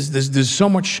 I mean, there's so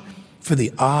much for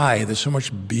the eye, there's so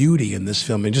much beauty in this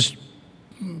film, and just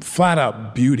flat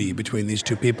out beauty between these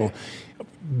 2 people.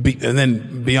 And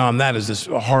then beyond that is this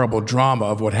horrible drama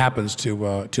of what happens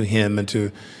to him and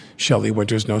to Shelley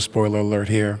Winters. No spoiler alert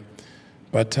here.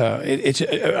 But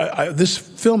this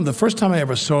film, the first time I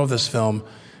ever saw this film,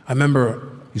 I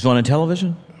remember... You saw it on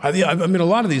television? I mean, a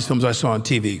lot of these films I saw on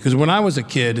TV, because when I was a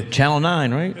kid... Channel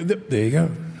 9, right? There you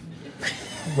go.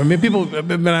 I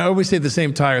mean, I always say the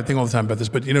same tired thing all the time about this,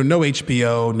 but, no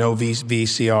HBO, no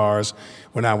VCRs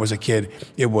when I was a kid.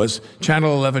 It was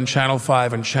Channel 11, Channel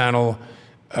 5, and Channel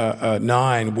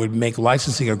 9 would make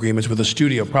licensing agreements with a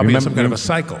studio, probably in some kind of a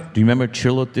cycle. Do you remember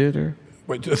Chiller Theater?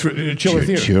 Wait, Chiller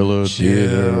Theater. Chiller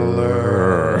Theater.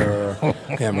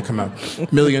 Yeah, will come out.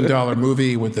 $1 million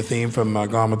movie with the theme from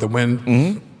Gone with the Wind.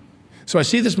 Mm-hmm. So I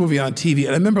see this movie on TV,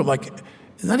 and I remember,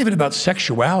 it's not even about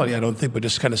sexuality, I don't think, but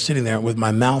just kind of sitting there with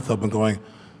my mouth open going,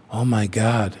 oh my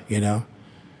God,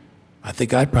 I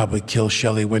think I'd probably kill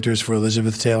Shelley Winters for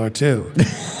Elizabeth Taylor too.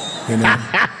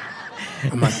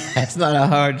 I'm like, that's not a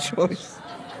hard choice.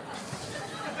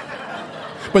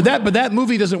 But that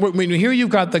movie doesn't work. I mean, here you've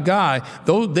got the guy,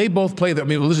 though they both play. I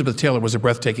mean, Elizabeth Taylor was a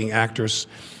breathtaking actress,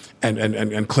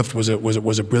 and Clift was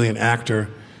a brilliant actor.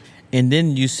 And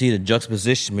then you see the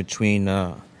juxtaposition between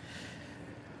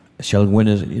Shelley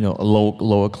Winters, a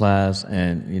lower class,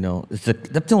 and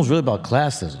that film's really about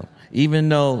classism. Even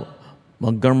though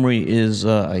Montgomery is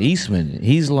an Eastman,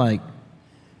 he's like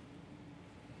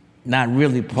not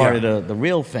really part of the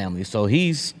real family, so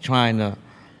he's trying to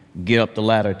get up the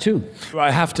ladder too.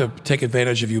 I have to take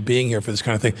advantage of you being here for this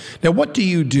kind of thing. Now, what do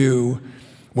you do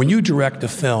when you direct a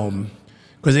film?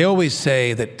 Because they always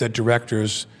say that the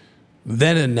directors,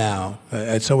 then and now,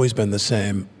 it's always been the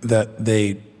same, that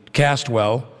they cast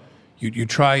well, You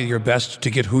try your best to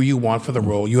get who you want for the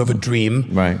role. You have a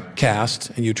dream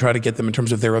cast, and you try to get them in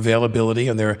terms of their availability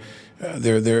and their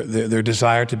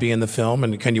desire to be in the film,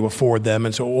 and can you afford them?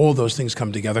 And so all those things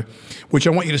come together, which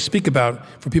I want you to speak about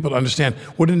for people to understand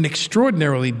what an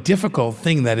extraordinarily difficult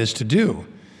thing that is to do.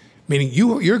 Meaning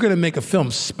you're going to make a film.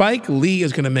 Spike Lee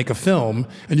is going to make a film,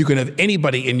 and you can have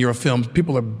anybody in your film.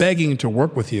 People are begging to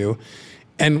work with you,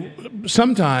 and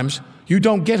sometimes you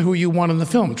don't get who you want in the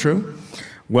film. True?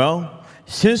 Well,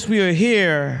 since we are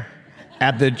here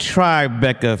at the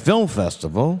Tribeca Film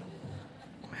Festival,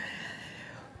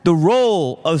 the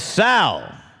role of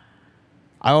Sal,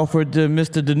 I offered to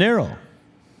Mr. De Niro,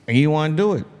 and he wanted to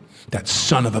do it. That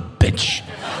son of a bitch.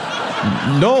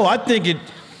 No, I think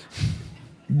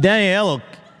Daniel,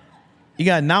 he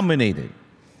got nominated.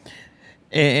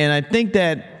 And I think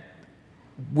that,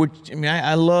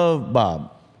 I love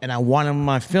Bob, and I want him in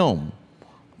my film,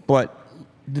 but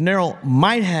De Niro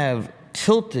might have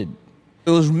tilted. It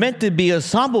was meant to be an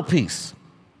ensemble piece.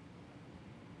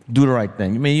 Do the right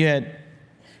thing. You had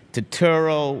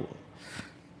Turturro.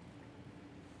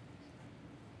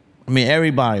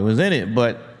 Everybody was in it,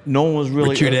 but no one was really...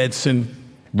 Richard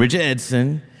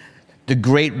Edson. The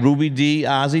great Ruby Dee,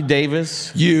 Ozzie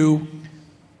Davis. You.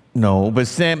 No, but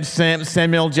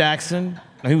Samuel Jackson.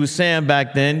 He was Sam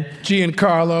back then.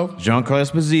 Giancarlo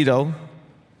Esposito.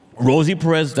 Rosie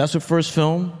Perez, that's her first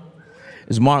film.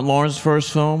 It's Martin Lawrence's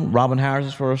first film, Robin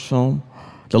Harris's first film,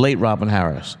 the late Robin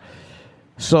Harris.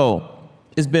 So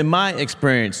it's been my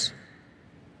experience,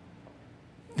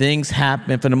 things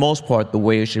happen for the most part the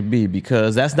way it should be,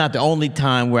 because that's not the only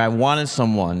time where I wanted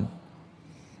someone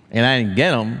and I didn't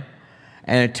get them,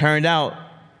 and it turned out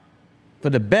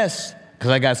for the best because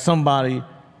I got somebody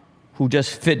who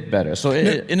just fit better. So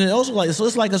and it also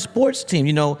it's like a sports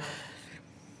team,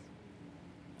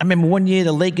 I remember one year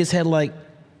the Lakers had like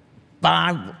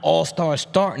 5 all-stars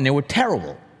starting. They were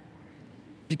terrible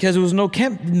because there was no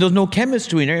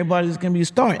chemistry, and everybody's going to be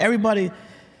starting. Everybody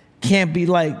can't be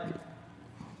like.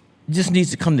 Just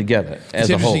needs to come together as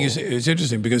a whole. It's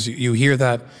interesting because you hear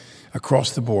that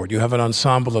across the board. You have an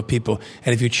ensemble of people,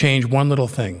 and if you change one little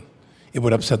thing, it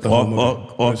would upset the whole movie.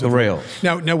 Off the rails.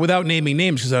 Now, without naming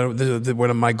names, because one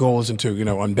of my goals isn't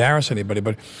to embarrass anybody,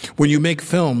 but when you make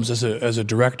films as a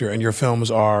director, and your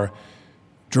films are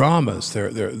dramas,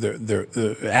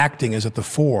 they're acting is at the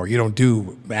fore. You don't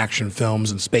do action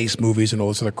films and space movies and all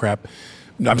this other crap.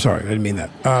 No, I'm sorry, I didn't mean that.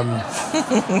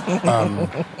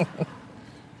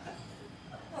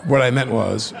 What I meant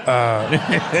was.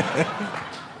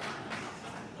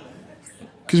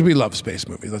 Because we love space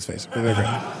movies, let's face it. They're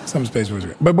great. Some space movies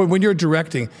are great. But when you're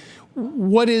directing,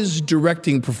 what is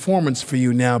directing performance for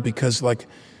you now? Because,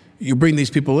 you bring these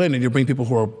people in, and you bring people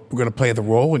who are going to play the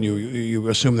role, and you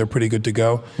assume they're pretty good to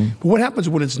go. But what happens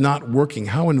when it's not working?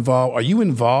 How involved? Are you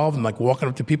involved in, walking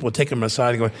up to people and taking them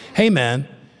aside and going, hey, man,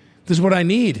 this is what I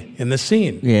need in this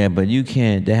scene? Yeah, but you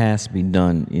can't. That has to be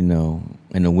done,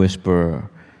 in a whisper.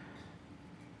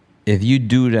 If you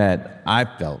do that, I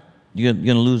felt, you're going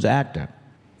to lose the actor.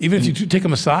 Even if you take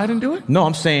them aside and do it? No,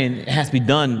 I'm saying it has to be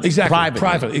done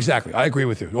privately. Exactly. I agree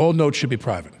with you. All notes should be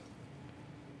private.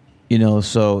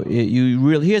 So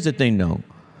here's the thing, though.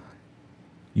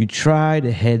 You try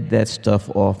to head that stuff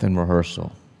off in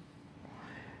rehearsal.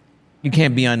 You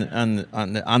can't be on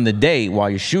the day while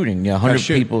you're shooting. 100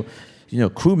 people,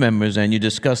 crew members, and you're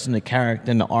discussing the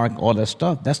character and the arc, all that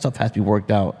stuff. That stuff has to be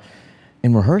worked out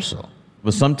in rehearsal.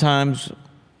 But sometimes,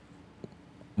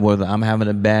 whether I'm having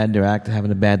a bad day or actor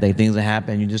having a bad day, things that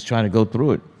happen, you just try to go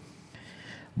through it.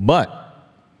 But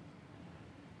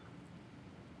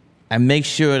I make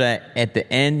sure that at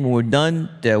the end, when we're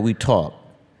done, that we talk.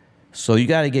 So you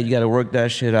gotta work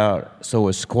that shit out so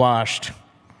it's squashed,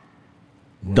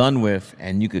 done with,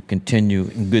 and you could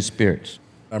continue in good spirits.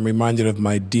 I'm reminded of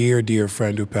my dear, dear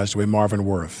friend who passed away, Marvin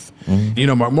Worth.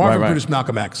 Mm-hmm. Marvin produced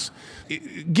Malcolm X.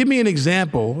 Give me an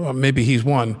example, maybe he's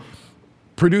one,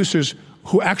 producers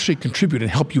who actually contribute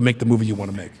and help you make the movie you want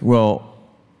to make. Well,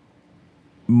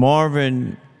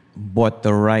 Marvin bought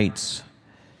the rights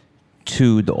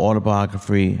to the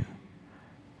autobiography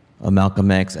of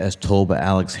Malcolm X as told by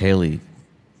Alex Haley.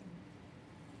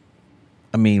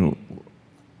 Really,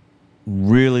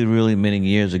 really many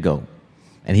years ago.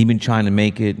 And he'd been trying to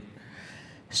make it.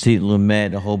 Steve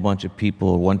Lumet, a whole bunch of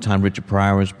people. One time Richard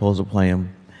Pryor was supposed to play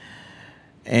him.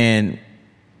 And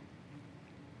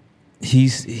he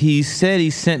said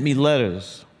he sent me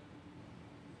letters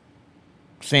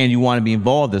saying you want to be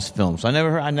involved in this film. So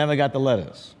I never got the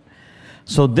letters.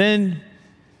 So then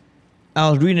I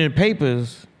was reading in the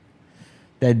papers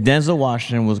that Denzel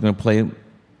Washington was going to play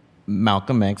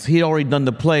Malcolm X. He'd already done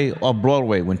the play off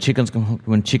Broadway, When Chickens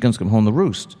Come Home to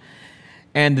Roost.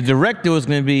 And the director was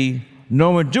going to be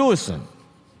Norman Jewison.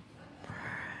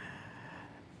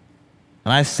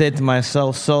 And I said to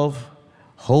myself,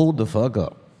 hold the fuck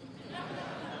up.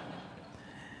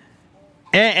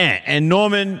 And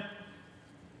Norman,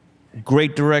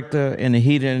 great director, In the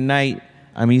Heat of the Night.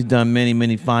 I mean, he's done many,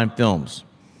 many fine films.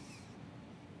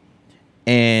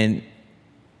 And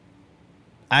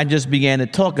I just began to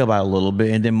talk about it a little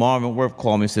bit, and then Marvin Worth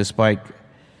called me and said, Spike,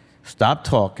 stop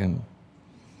talking.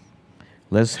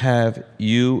 Let's have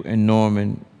you and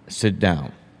Norman sit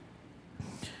down.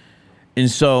 And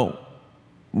so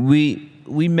we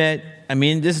met. I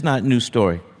mean, this is not a new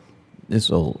story.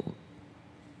 It's old.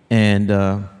 And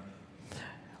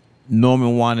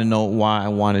Norman wanted to know why I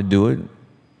wanted to do it,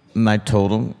 and I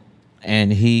told him,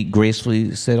 and he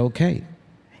gracefully said, okay.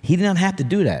 He did not have to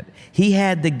do that. He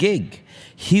had the gig.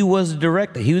 He was the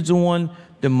director. He was the one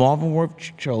that Marvin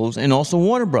Worth chose, and also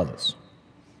Warner Brothers.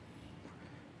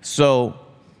 So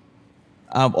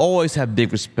I've always had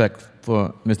big respect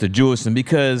for Mr. Jewison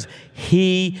because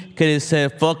he could have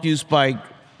said, fuck you, Spike.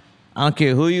 I don't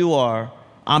care who you are.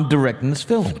 I'm directing this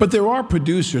film. But there are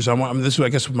producers. This is, I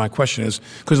guess, what my question is,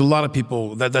 because a lot of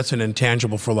people, that's an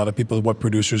intangible for a lot of people, what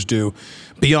producers do,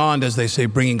 beyond, as they say,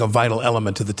 bringing a vital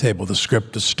element to the table, the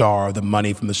script, the star, the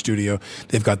money from the studio.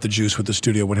 They've got the juice with the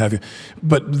studio, what have you.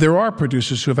 But there are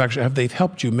producers who they've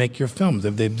helped you make your films.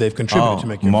 They've contributed to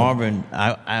make your Marvin,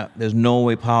 film. There's no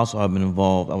way possible I've been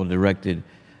involved. I would have directed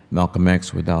Malcolm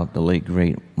X without the late,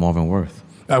 great Marvin Worth.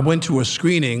 I went to a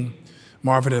screening.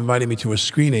 Marvin invited me to a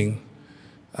screening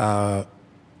at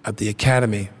the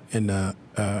Academy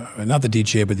not the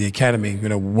DGA, but the Academy,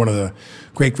 one of the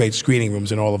great screening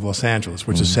rooms in all of Los Angeles,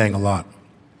 which is saying a lot.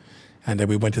 And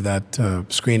we went to that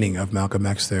screening of Malcolm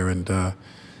X there, and I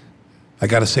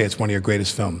got to say, it's one of your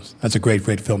greatest films. That's a great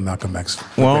film, Malcolm X.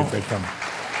 Well, great film.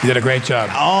 You did a great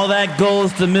job. All that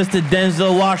goes to Mr.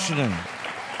 Denzel Washington.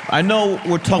 I know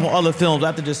we're talking about other films. I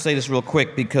have to just say this real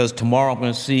quick because tomorrow I'm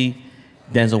going to see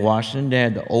Denzel Washington. They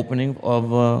had the opening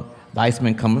of The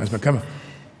Iceman Coming.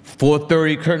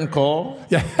 4:30 curtain call.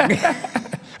 Yeah.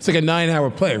 It's like a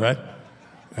 9-hour play, right?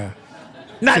 Yeah.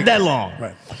 Not that long.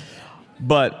 Right.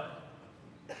 But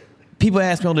people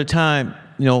ask me all the time,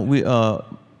 Denzel,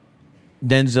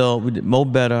 we did Mo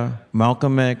Better,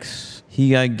 Malcolm X,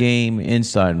 He Got Game,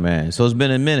 Inside Man. So it's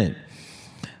been a minute.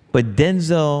 But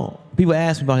Denzel, people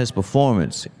ask me about his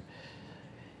performance.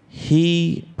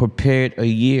 He prepared a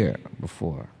year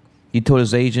before. He told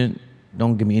his agent,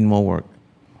 don't give me any more work.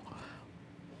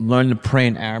 Learn to pray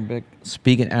in Arabic,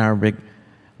 speak in Arabic,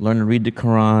 learn to read the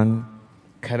Quran,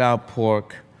 cut out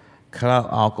pork, cut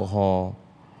out alcohol,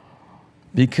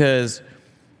 because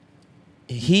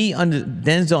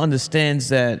Denzel understands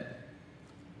that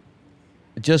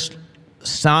just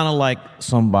sounding like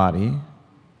somebody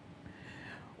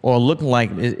or looking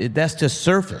like that's just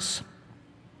surface.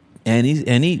 And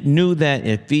he knew that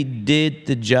if he did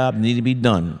the job that needed to be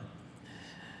done,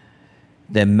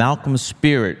 that Malcolm's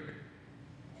spirit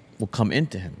will come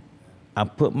into him. I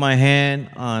put my hand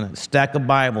on a stack of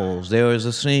Bibles. There was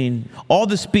a scene. All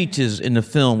the speeches in the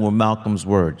film were Malcolm's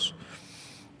words.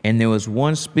 And there was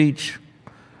one speech,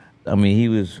 he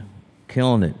was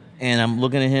killing it. And I'm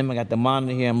looking at him. I got the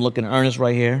monitor here. I'm looking at Ernest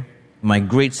right here. My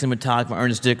great cinematographer,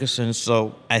 Ernest Dickerson.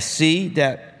 So I see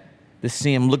that the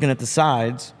scene, I'm looking at the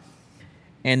sides,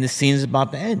 and the scene is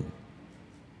about to end.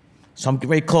 So I'm getting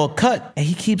ready to call a cut, and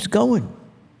he keeps going.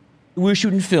 We were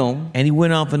shooting film, and he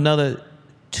went on for another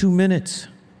 2 minutes.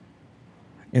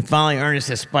 And finally, Ernest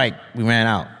said, Spike, we ran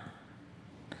out.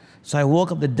 So I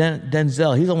walk up to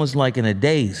Denzel. He's almost like in a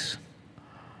daze.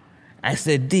 I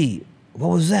said, D, what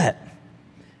was that?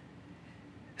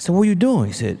 I said, what are you doing?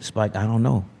 He said, Spike, I don't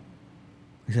know.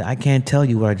 He said, I can't tell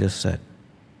you what I just said.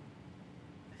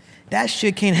 That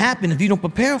shit can't happen if you don't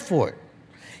prepare for it.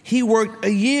 He worked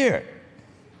a year.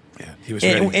 Yeah, he was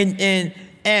ready. And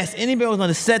ask anybody who was on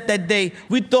the set that day,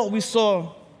 we thought we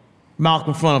saw Malcolm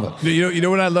in front of us. You know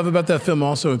what I love about that film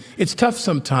also? It's tough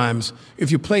sometimes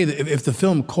if the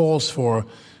film calls for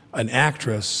an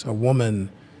actress, a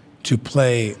woman, to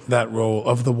play that role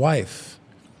of the wife,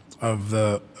 it's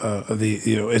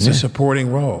a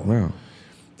supporting role. Yeah.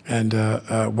 And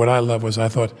what I love was I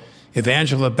thought, if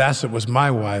Angela Bassett was my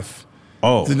wife,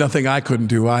 there's nothing I couldn't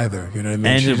do either. You know what I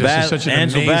mean? She's such an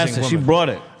amazing Bassett, woman. She brought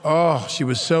it. Oh, she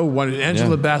was so wonderful.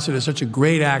 Angela Bassett is such a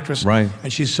great actress, right?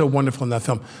 And she's so wonderful in that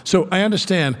film. So I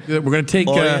understand that we're going to take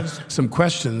some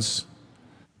questions.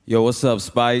 Yo, what's up,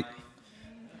 Spike?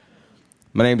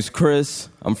 My name is Chris.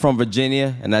 I'm from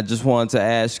Virginia, and I just wanted to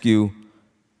ask you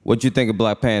what you think of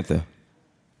Black Panther.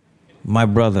 My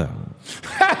brother.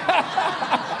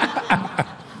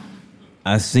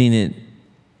 I've seen it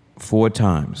 4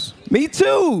 times. Me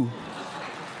too.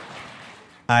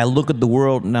 I look at the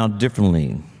world now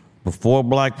differently. Before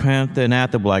Black Panther and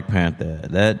after Black Panther.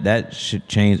 That should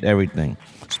change everything,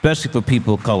 especially for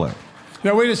people of color.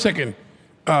 Now, wait a second.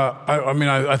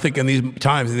 I think in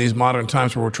these modern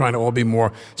times where we're trying to all be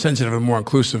more sensitive and more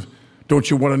inclusive, don't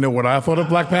you want to know what I thought of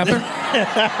Black Panther?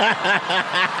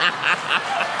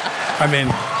 I mean,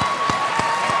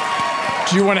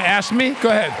 do you want to ask me? Go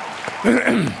ahead.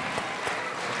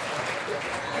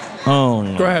 Oh,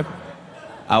 no. Go ahead.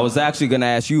 I was actually going to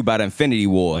ask you about Infinity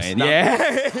Wars.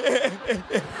 Yeah.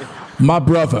 My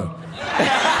brother.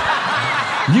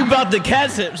 You about to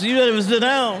catch it, so you better sit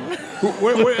down.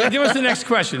 Give us the next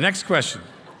question. Next question.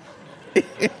 We're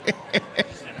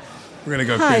going to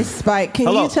go. Hi, Kim. Spike. Can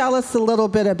Hello. you tell us a little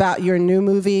bit about your new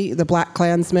movie, The Black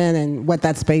Klansman, and what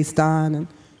that's based on?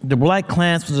 The Black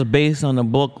Klansman is based on the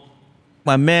book.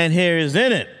 My man here is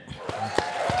in it.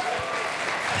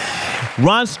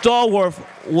 Ron Stallworth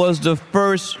was the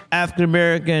first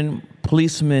African-American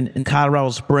policeman in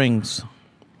Colorado Springs.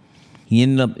 He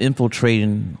ended up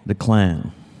infiltrating the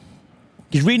Klan.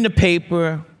 He's reading the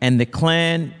paper, and the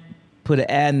Klan put an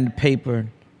ad in the paper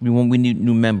when we need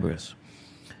new members.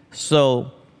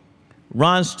 So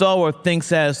Ron Stallworth thinks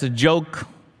that it's a joke,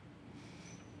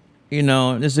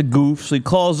 it's a goof. So he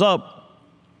calls up,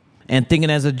 and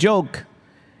thinking as a joke,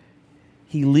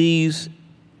 he leaves.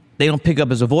 They don't pick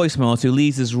up as a voicemail, so he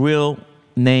leaves his real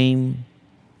name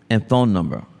and phone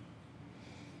number.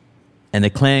 And the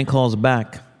Klan calls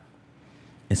back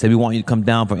and said, "We want you to come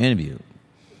down for an interview."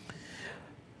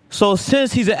 So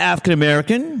since he's an African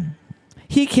American,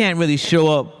 he can't really show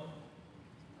up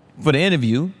for the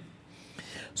interview.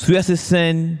 So he has to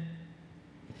send,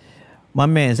 my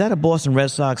man, is that a Boston Red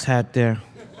Sox hat there?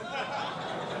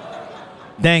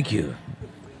 Thank you.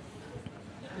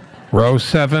 Row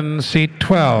 7, seat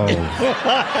 12.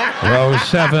 Row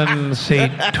 7,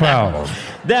 seat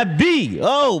 12. That B,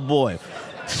 oh boy.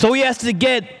 So he has to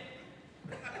get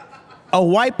a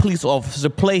white police officer to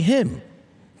play him.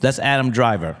 That's Adam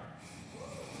Driver.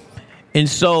 And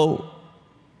so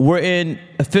we're in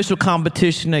official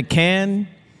competition at Cannes,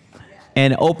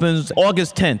 and it opens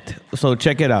August 10th. So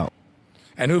check it out.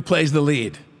 And who plays the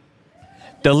lead?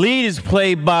 The lead is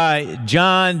played by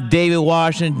John David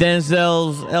Washington,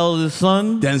 Denzel's eldest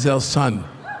son. Denzel's son.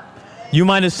 You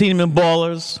might have seen him in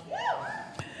Ballers.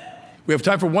 We have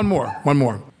time for one more. One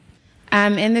more.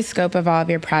 In the scope of all of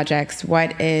your projects,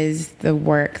 what is the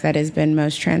work that has been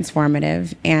most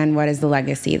transformative, and what is the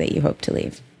legacy that you hope to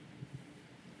leave?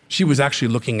 She was actually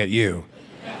looking at you.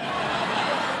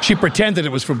 She pretended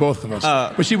it was for both of us,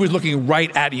 but she was looking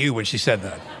right at you when she said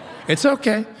that. It's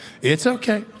okay. It's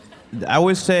okay. I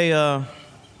would say I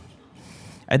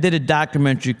did a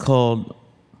documentary called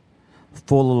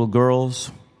 4 Little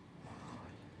Girls,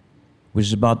 which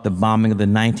is about the bombing of the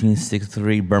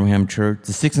 1963 Birmingham church,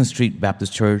 the 6th Street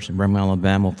Baptist Church in Birmingham,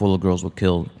 Alabama. 4 little girls were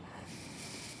killed.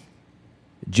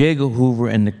 J. Edgar Hoover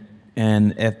and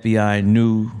FBI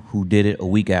knew who did it a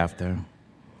week after.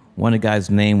 One of the guys'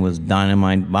 name was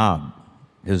Dynamite Bob.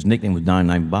 His nickname was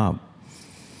Dynamite Bob.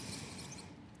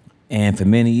 And for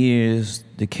many years,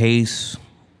 the case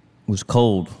was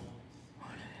cold.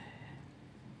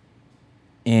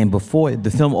 And before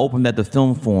the film opened at the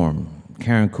Film Forum,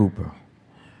 Karen Cooper.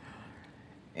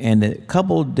 And a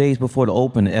couple of days before the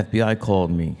open, the FBI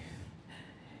called me.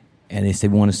 And they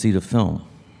said, "We want to see the film."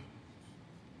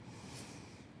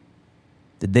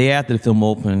 The day after the film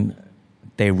opened,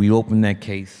 they reopened that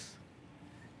case.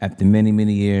 After many,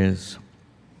 many years,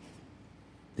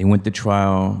 they went to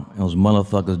trial, and those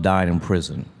motherfuckers died in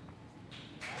prison.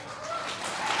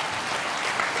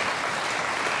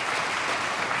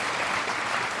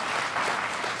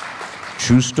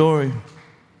 True story.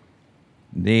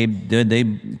 They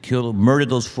killed, murdered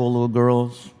those 4 little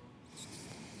girls,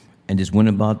 and just went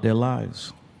about their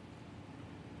lives.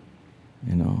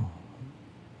 And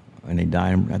they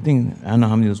died. I don't know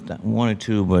how many, it was 1 or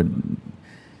 2, but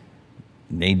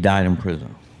they died in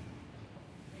prison.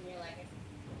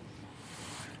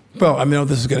 Well, I know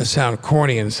this is going to sound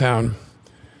corny and sound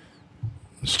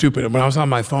stupid. When I was on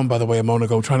my phone, by the way, a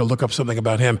moment ago, trying to look up something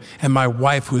about him, and my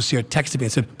wife, who's here, texted me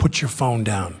and said, "Put your phone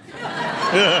down."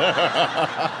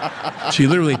 She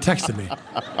literally texted me.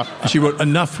 She wrote,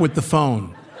 "Enough with the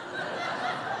phone."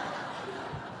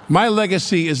 My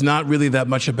legacy is not really that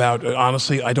much about,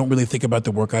 honestly, I don't really think about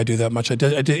the work I do that much.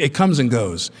 It comes and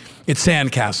goes. It's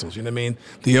sandcastles, you know what I mean?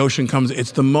 The ocean comes,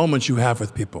 it's the moments you have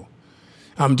with people.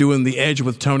 I'm doing The Edge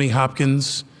with Tony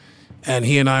Hopkins, and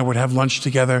he and I would have lunch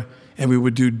together, and we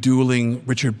would do dueling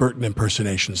Richard Burton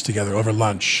impersonations together over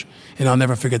lunch. And I'll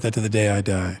never forget that to the day I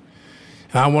die.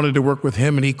 And I wanted to work with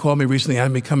him, and he called me recently. I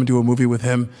had me come and do a movie with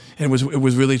him, and it was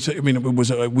really. I mean, it was.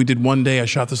 We did one day. I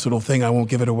shot this little thing. I won't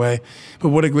give it away, but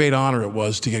what a great honor it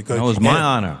was to get good. That was my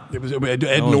honor. It was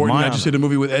Ed Norton. I just did a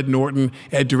movie with Ed Norton.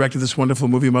 Ed directed this wonderful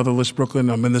movie, Motherless Brooklyn.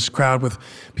 I'm in this crowd with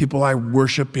people I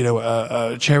worship.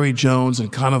 Cherry Jones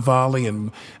and Cannavale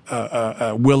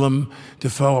and Willem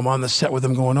Dafoe. I'm on the set with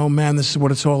them, going, "Oh man, this is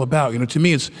what it's all about." To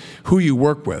me, it's who you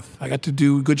work with. I got to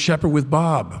do Good Shepherd with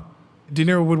Bob. De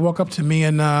Niro would walk up to me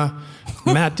and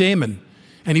Matt Damon,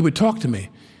 and he would talk to me.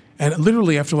 And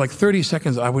literally after like 30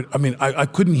 seconds, I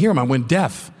couldn't hear him. I went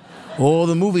deaf. All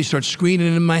the movies start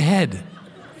screening in my head.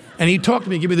 And he'd talk to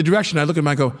me, give me the direction. I look at him,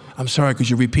 I go, "I'm sorry, could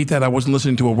you repeat that? I wasn't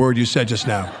listening to a word you said just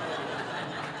now."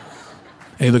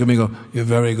 And he'd look at me and go, "You're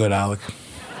very good, Alec.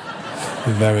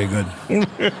 You're very good."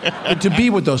 But to be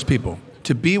with those people,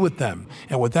 to be with them.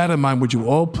 And with that in mind, would you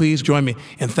all please join me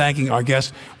in thanking our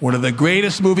guest, one of the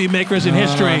greatest movie makers in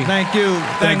history. Thank you.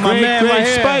 Thank my man right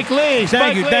here. Spike Lee.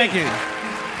 Thank you. Thank you.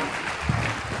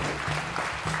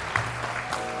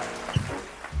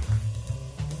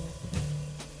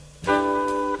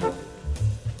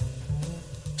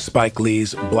 Spike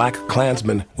Lee's Black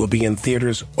Klansman will be in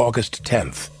theaters August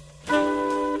 10th.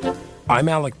 I'm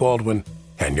Alec Baldwin,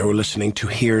 and you're listening to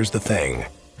Here's the Thing.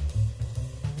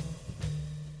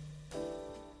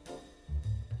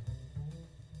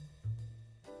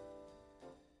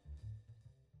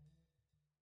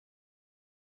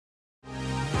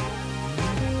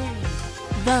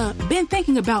 Been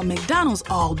thinking about McDonald's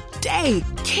all day.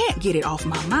 Can't get it off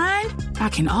my mind. I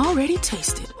can already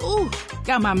taste it. Ooh,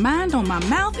 got my mind on my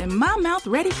mouth and my mouth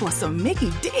ready for some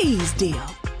Mickey D's deal.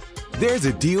 There's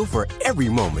a deal for every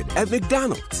moment at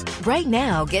McDonald's. Right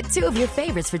now, get 2 of your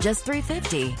favorites for just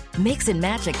 $3.50. Mix and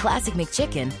match a classic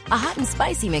McChicken, a hot and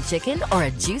spicy McChicken, or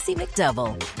a juicy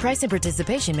McDouble. Price and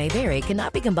participation may vary.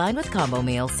 Cannot be combined with combo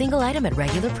meal. Single item at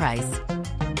regular price.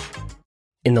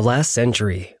 In the last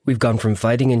century, we've gone from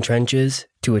fighting in trenches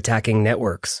to attacking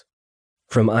networks.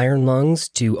 From iron lungs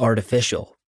to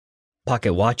artificial.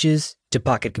 Pocket watches to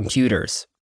pocket computers.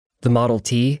 The Model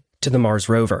T to the Mars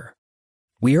rover.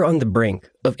 We are on the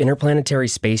brink of interplanetary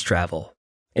space travel.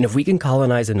 And if we can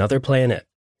colonize another planet,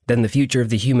 then the future of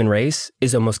the human race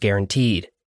is almost guaranteed.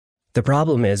 The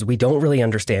problem is we don't really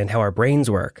understand how our brains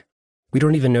work. We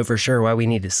don't even know for sure why we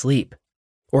need to sleep.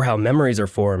 Or how memories are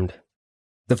formed.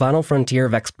 The final frontier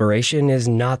of exploration is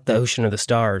not the ocean of the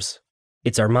stars.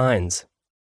 It's our minds.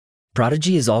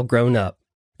 Prodigy is all grown up,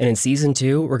 and in Season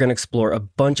 2, we're going to explore a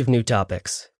bunch of new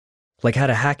topics, like how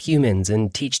to hack humans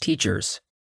and teach teachers,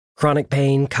 chronic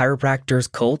pain,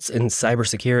 chiropractors, cults, and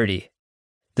cybersecurity,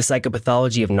 the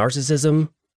psychopathology of narcissism,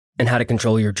 and how to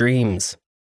control your dreams.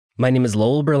 My name is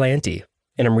Lowell Berlanti,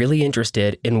 and I'm really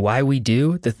interested in why we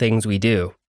do the things we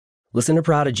do. Listen to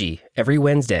Prodigy every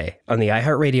Wednesday on the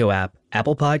iHeartRadio app,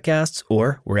 Apple Podcasts,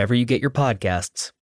 or wherever you get your podcasts.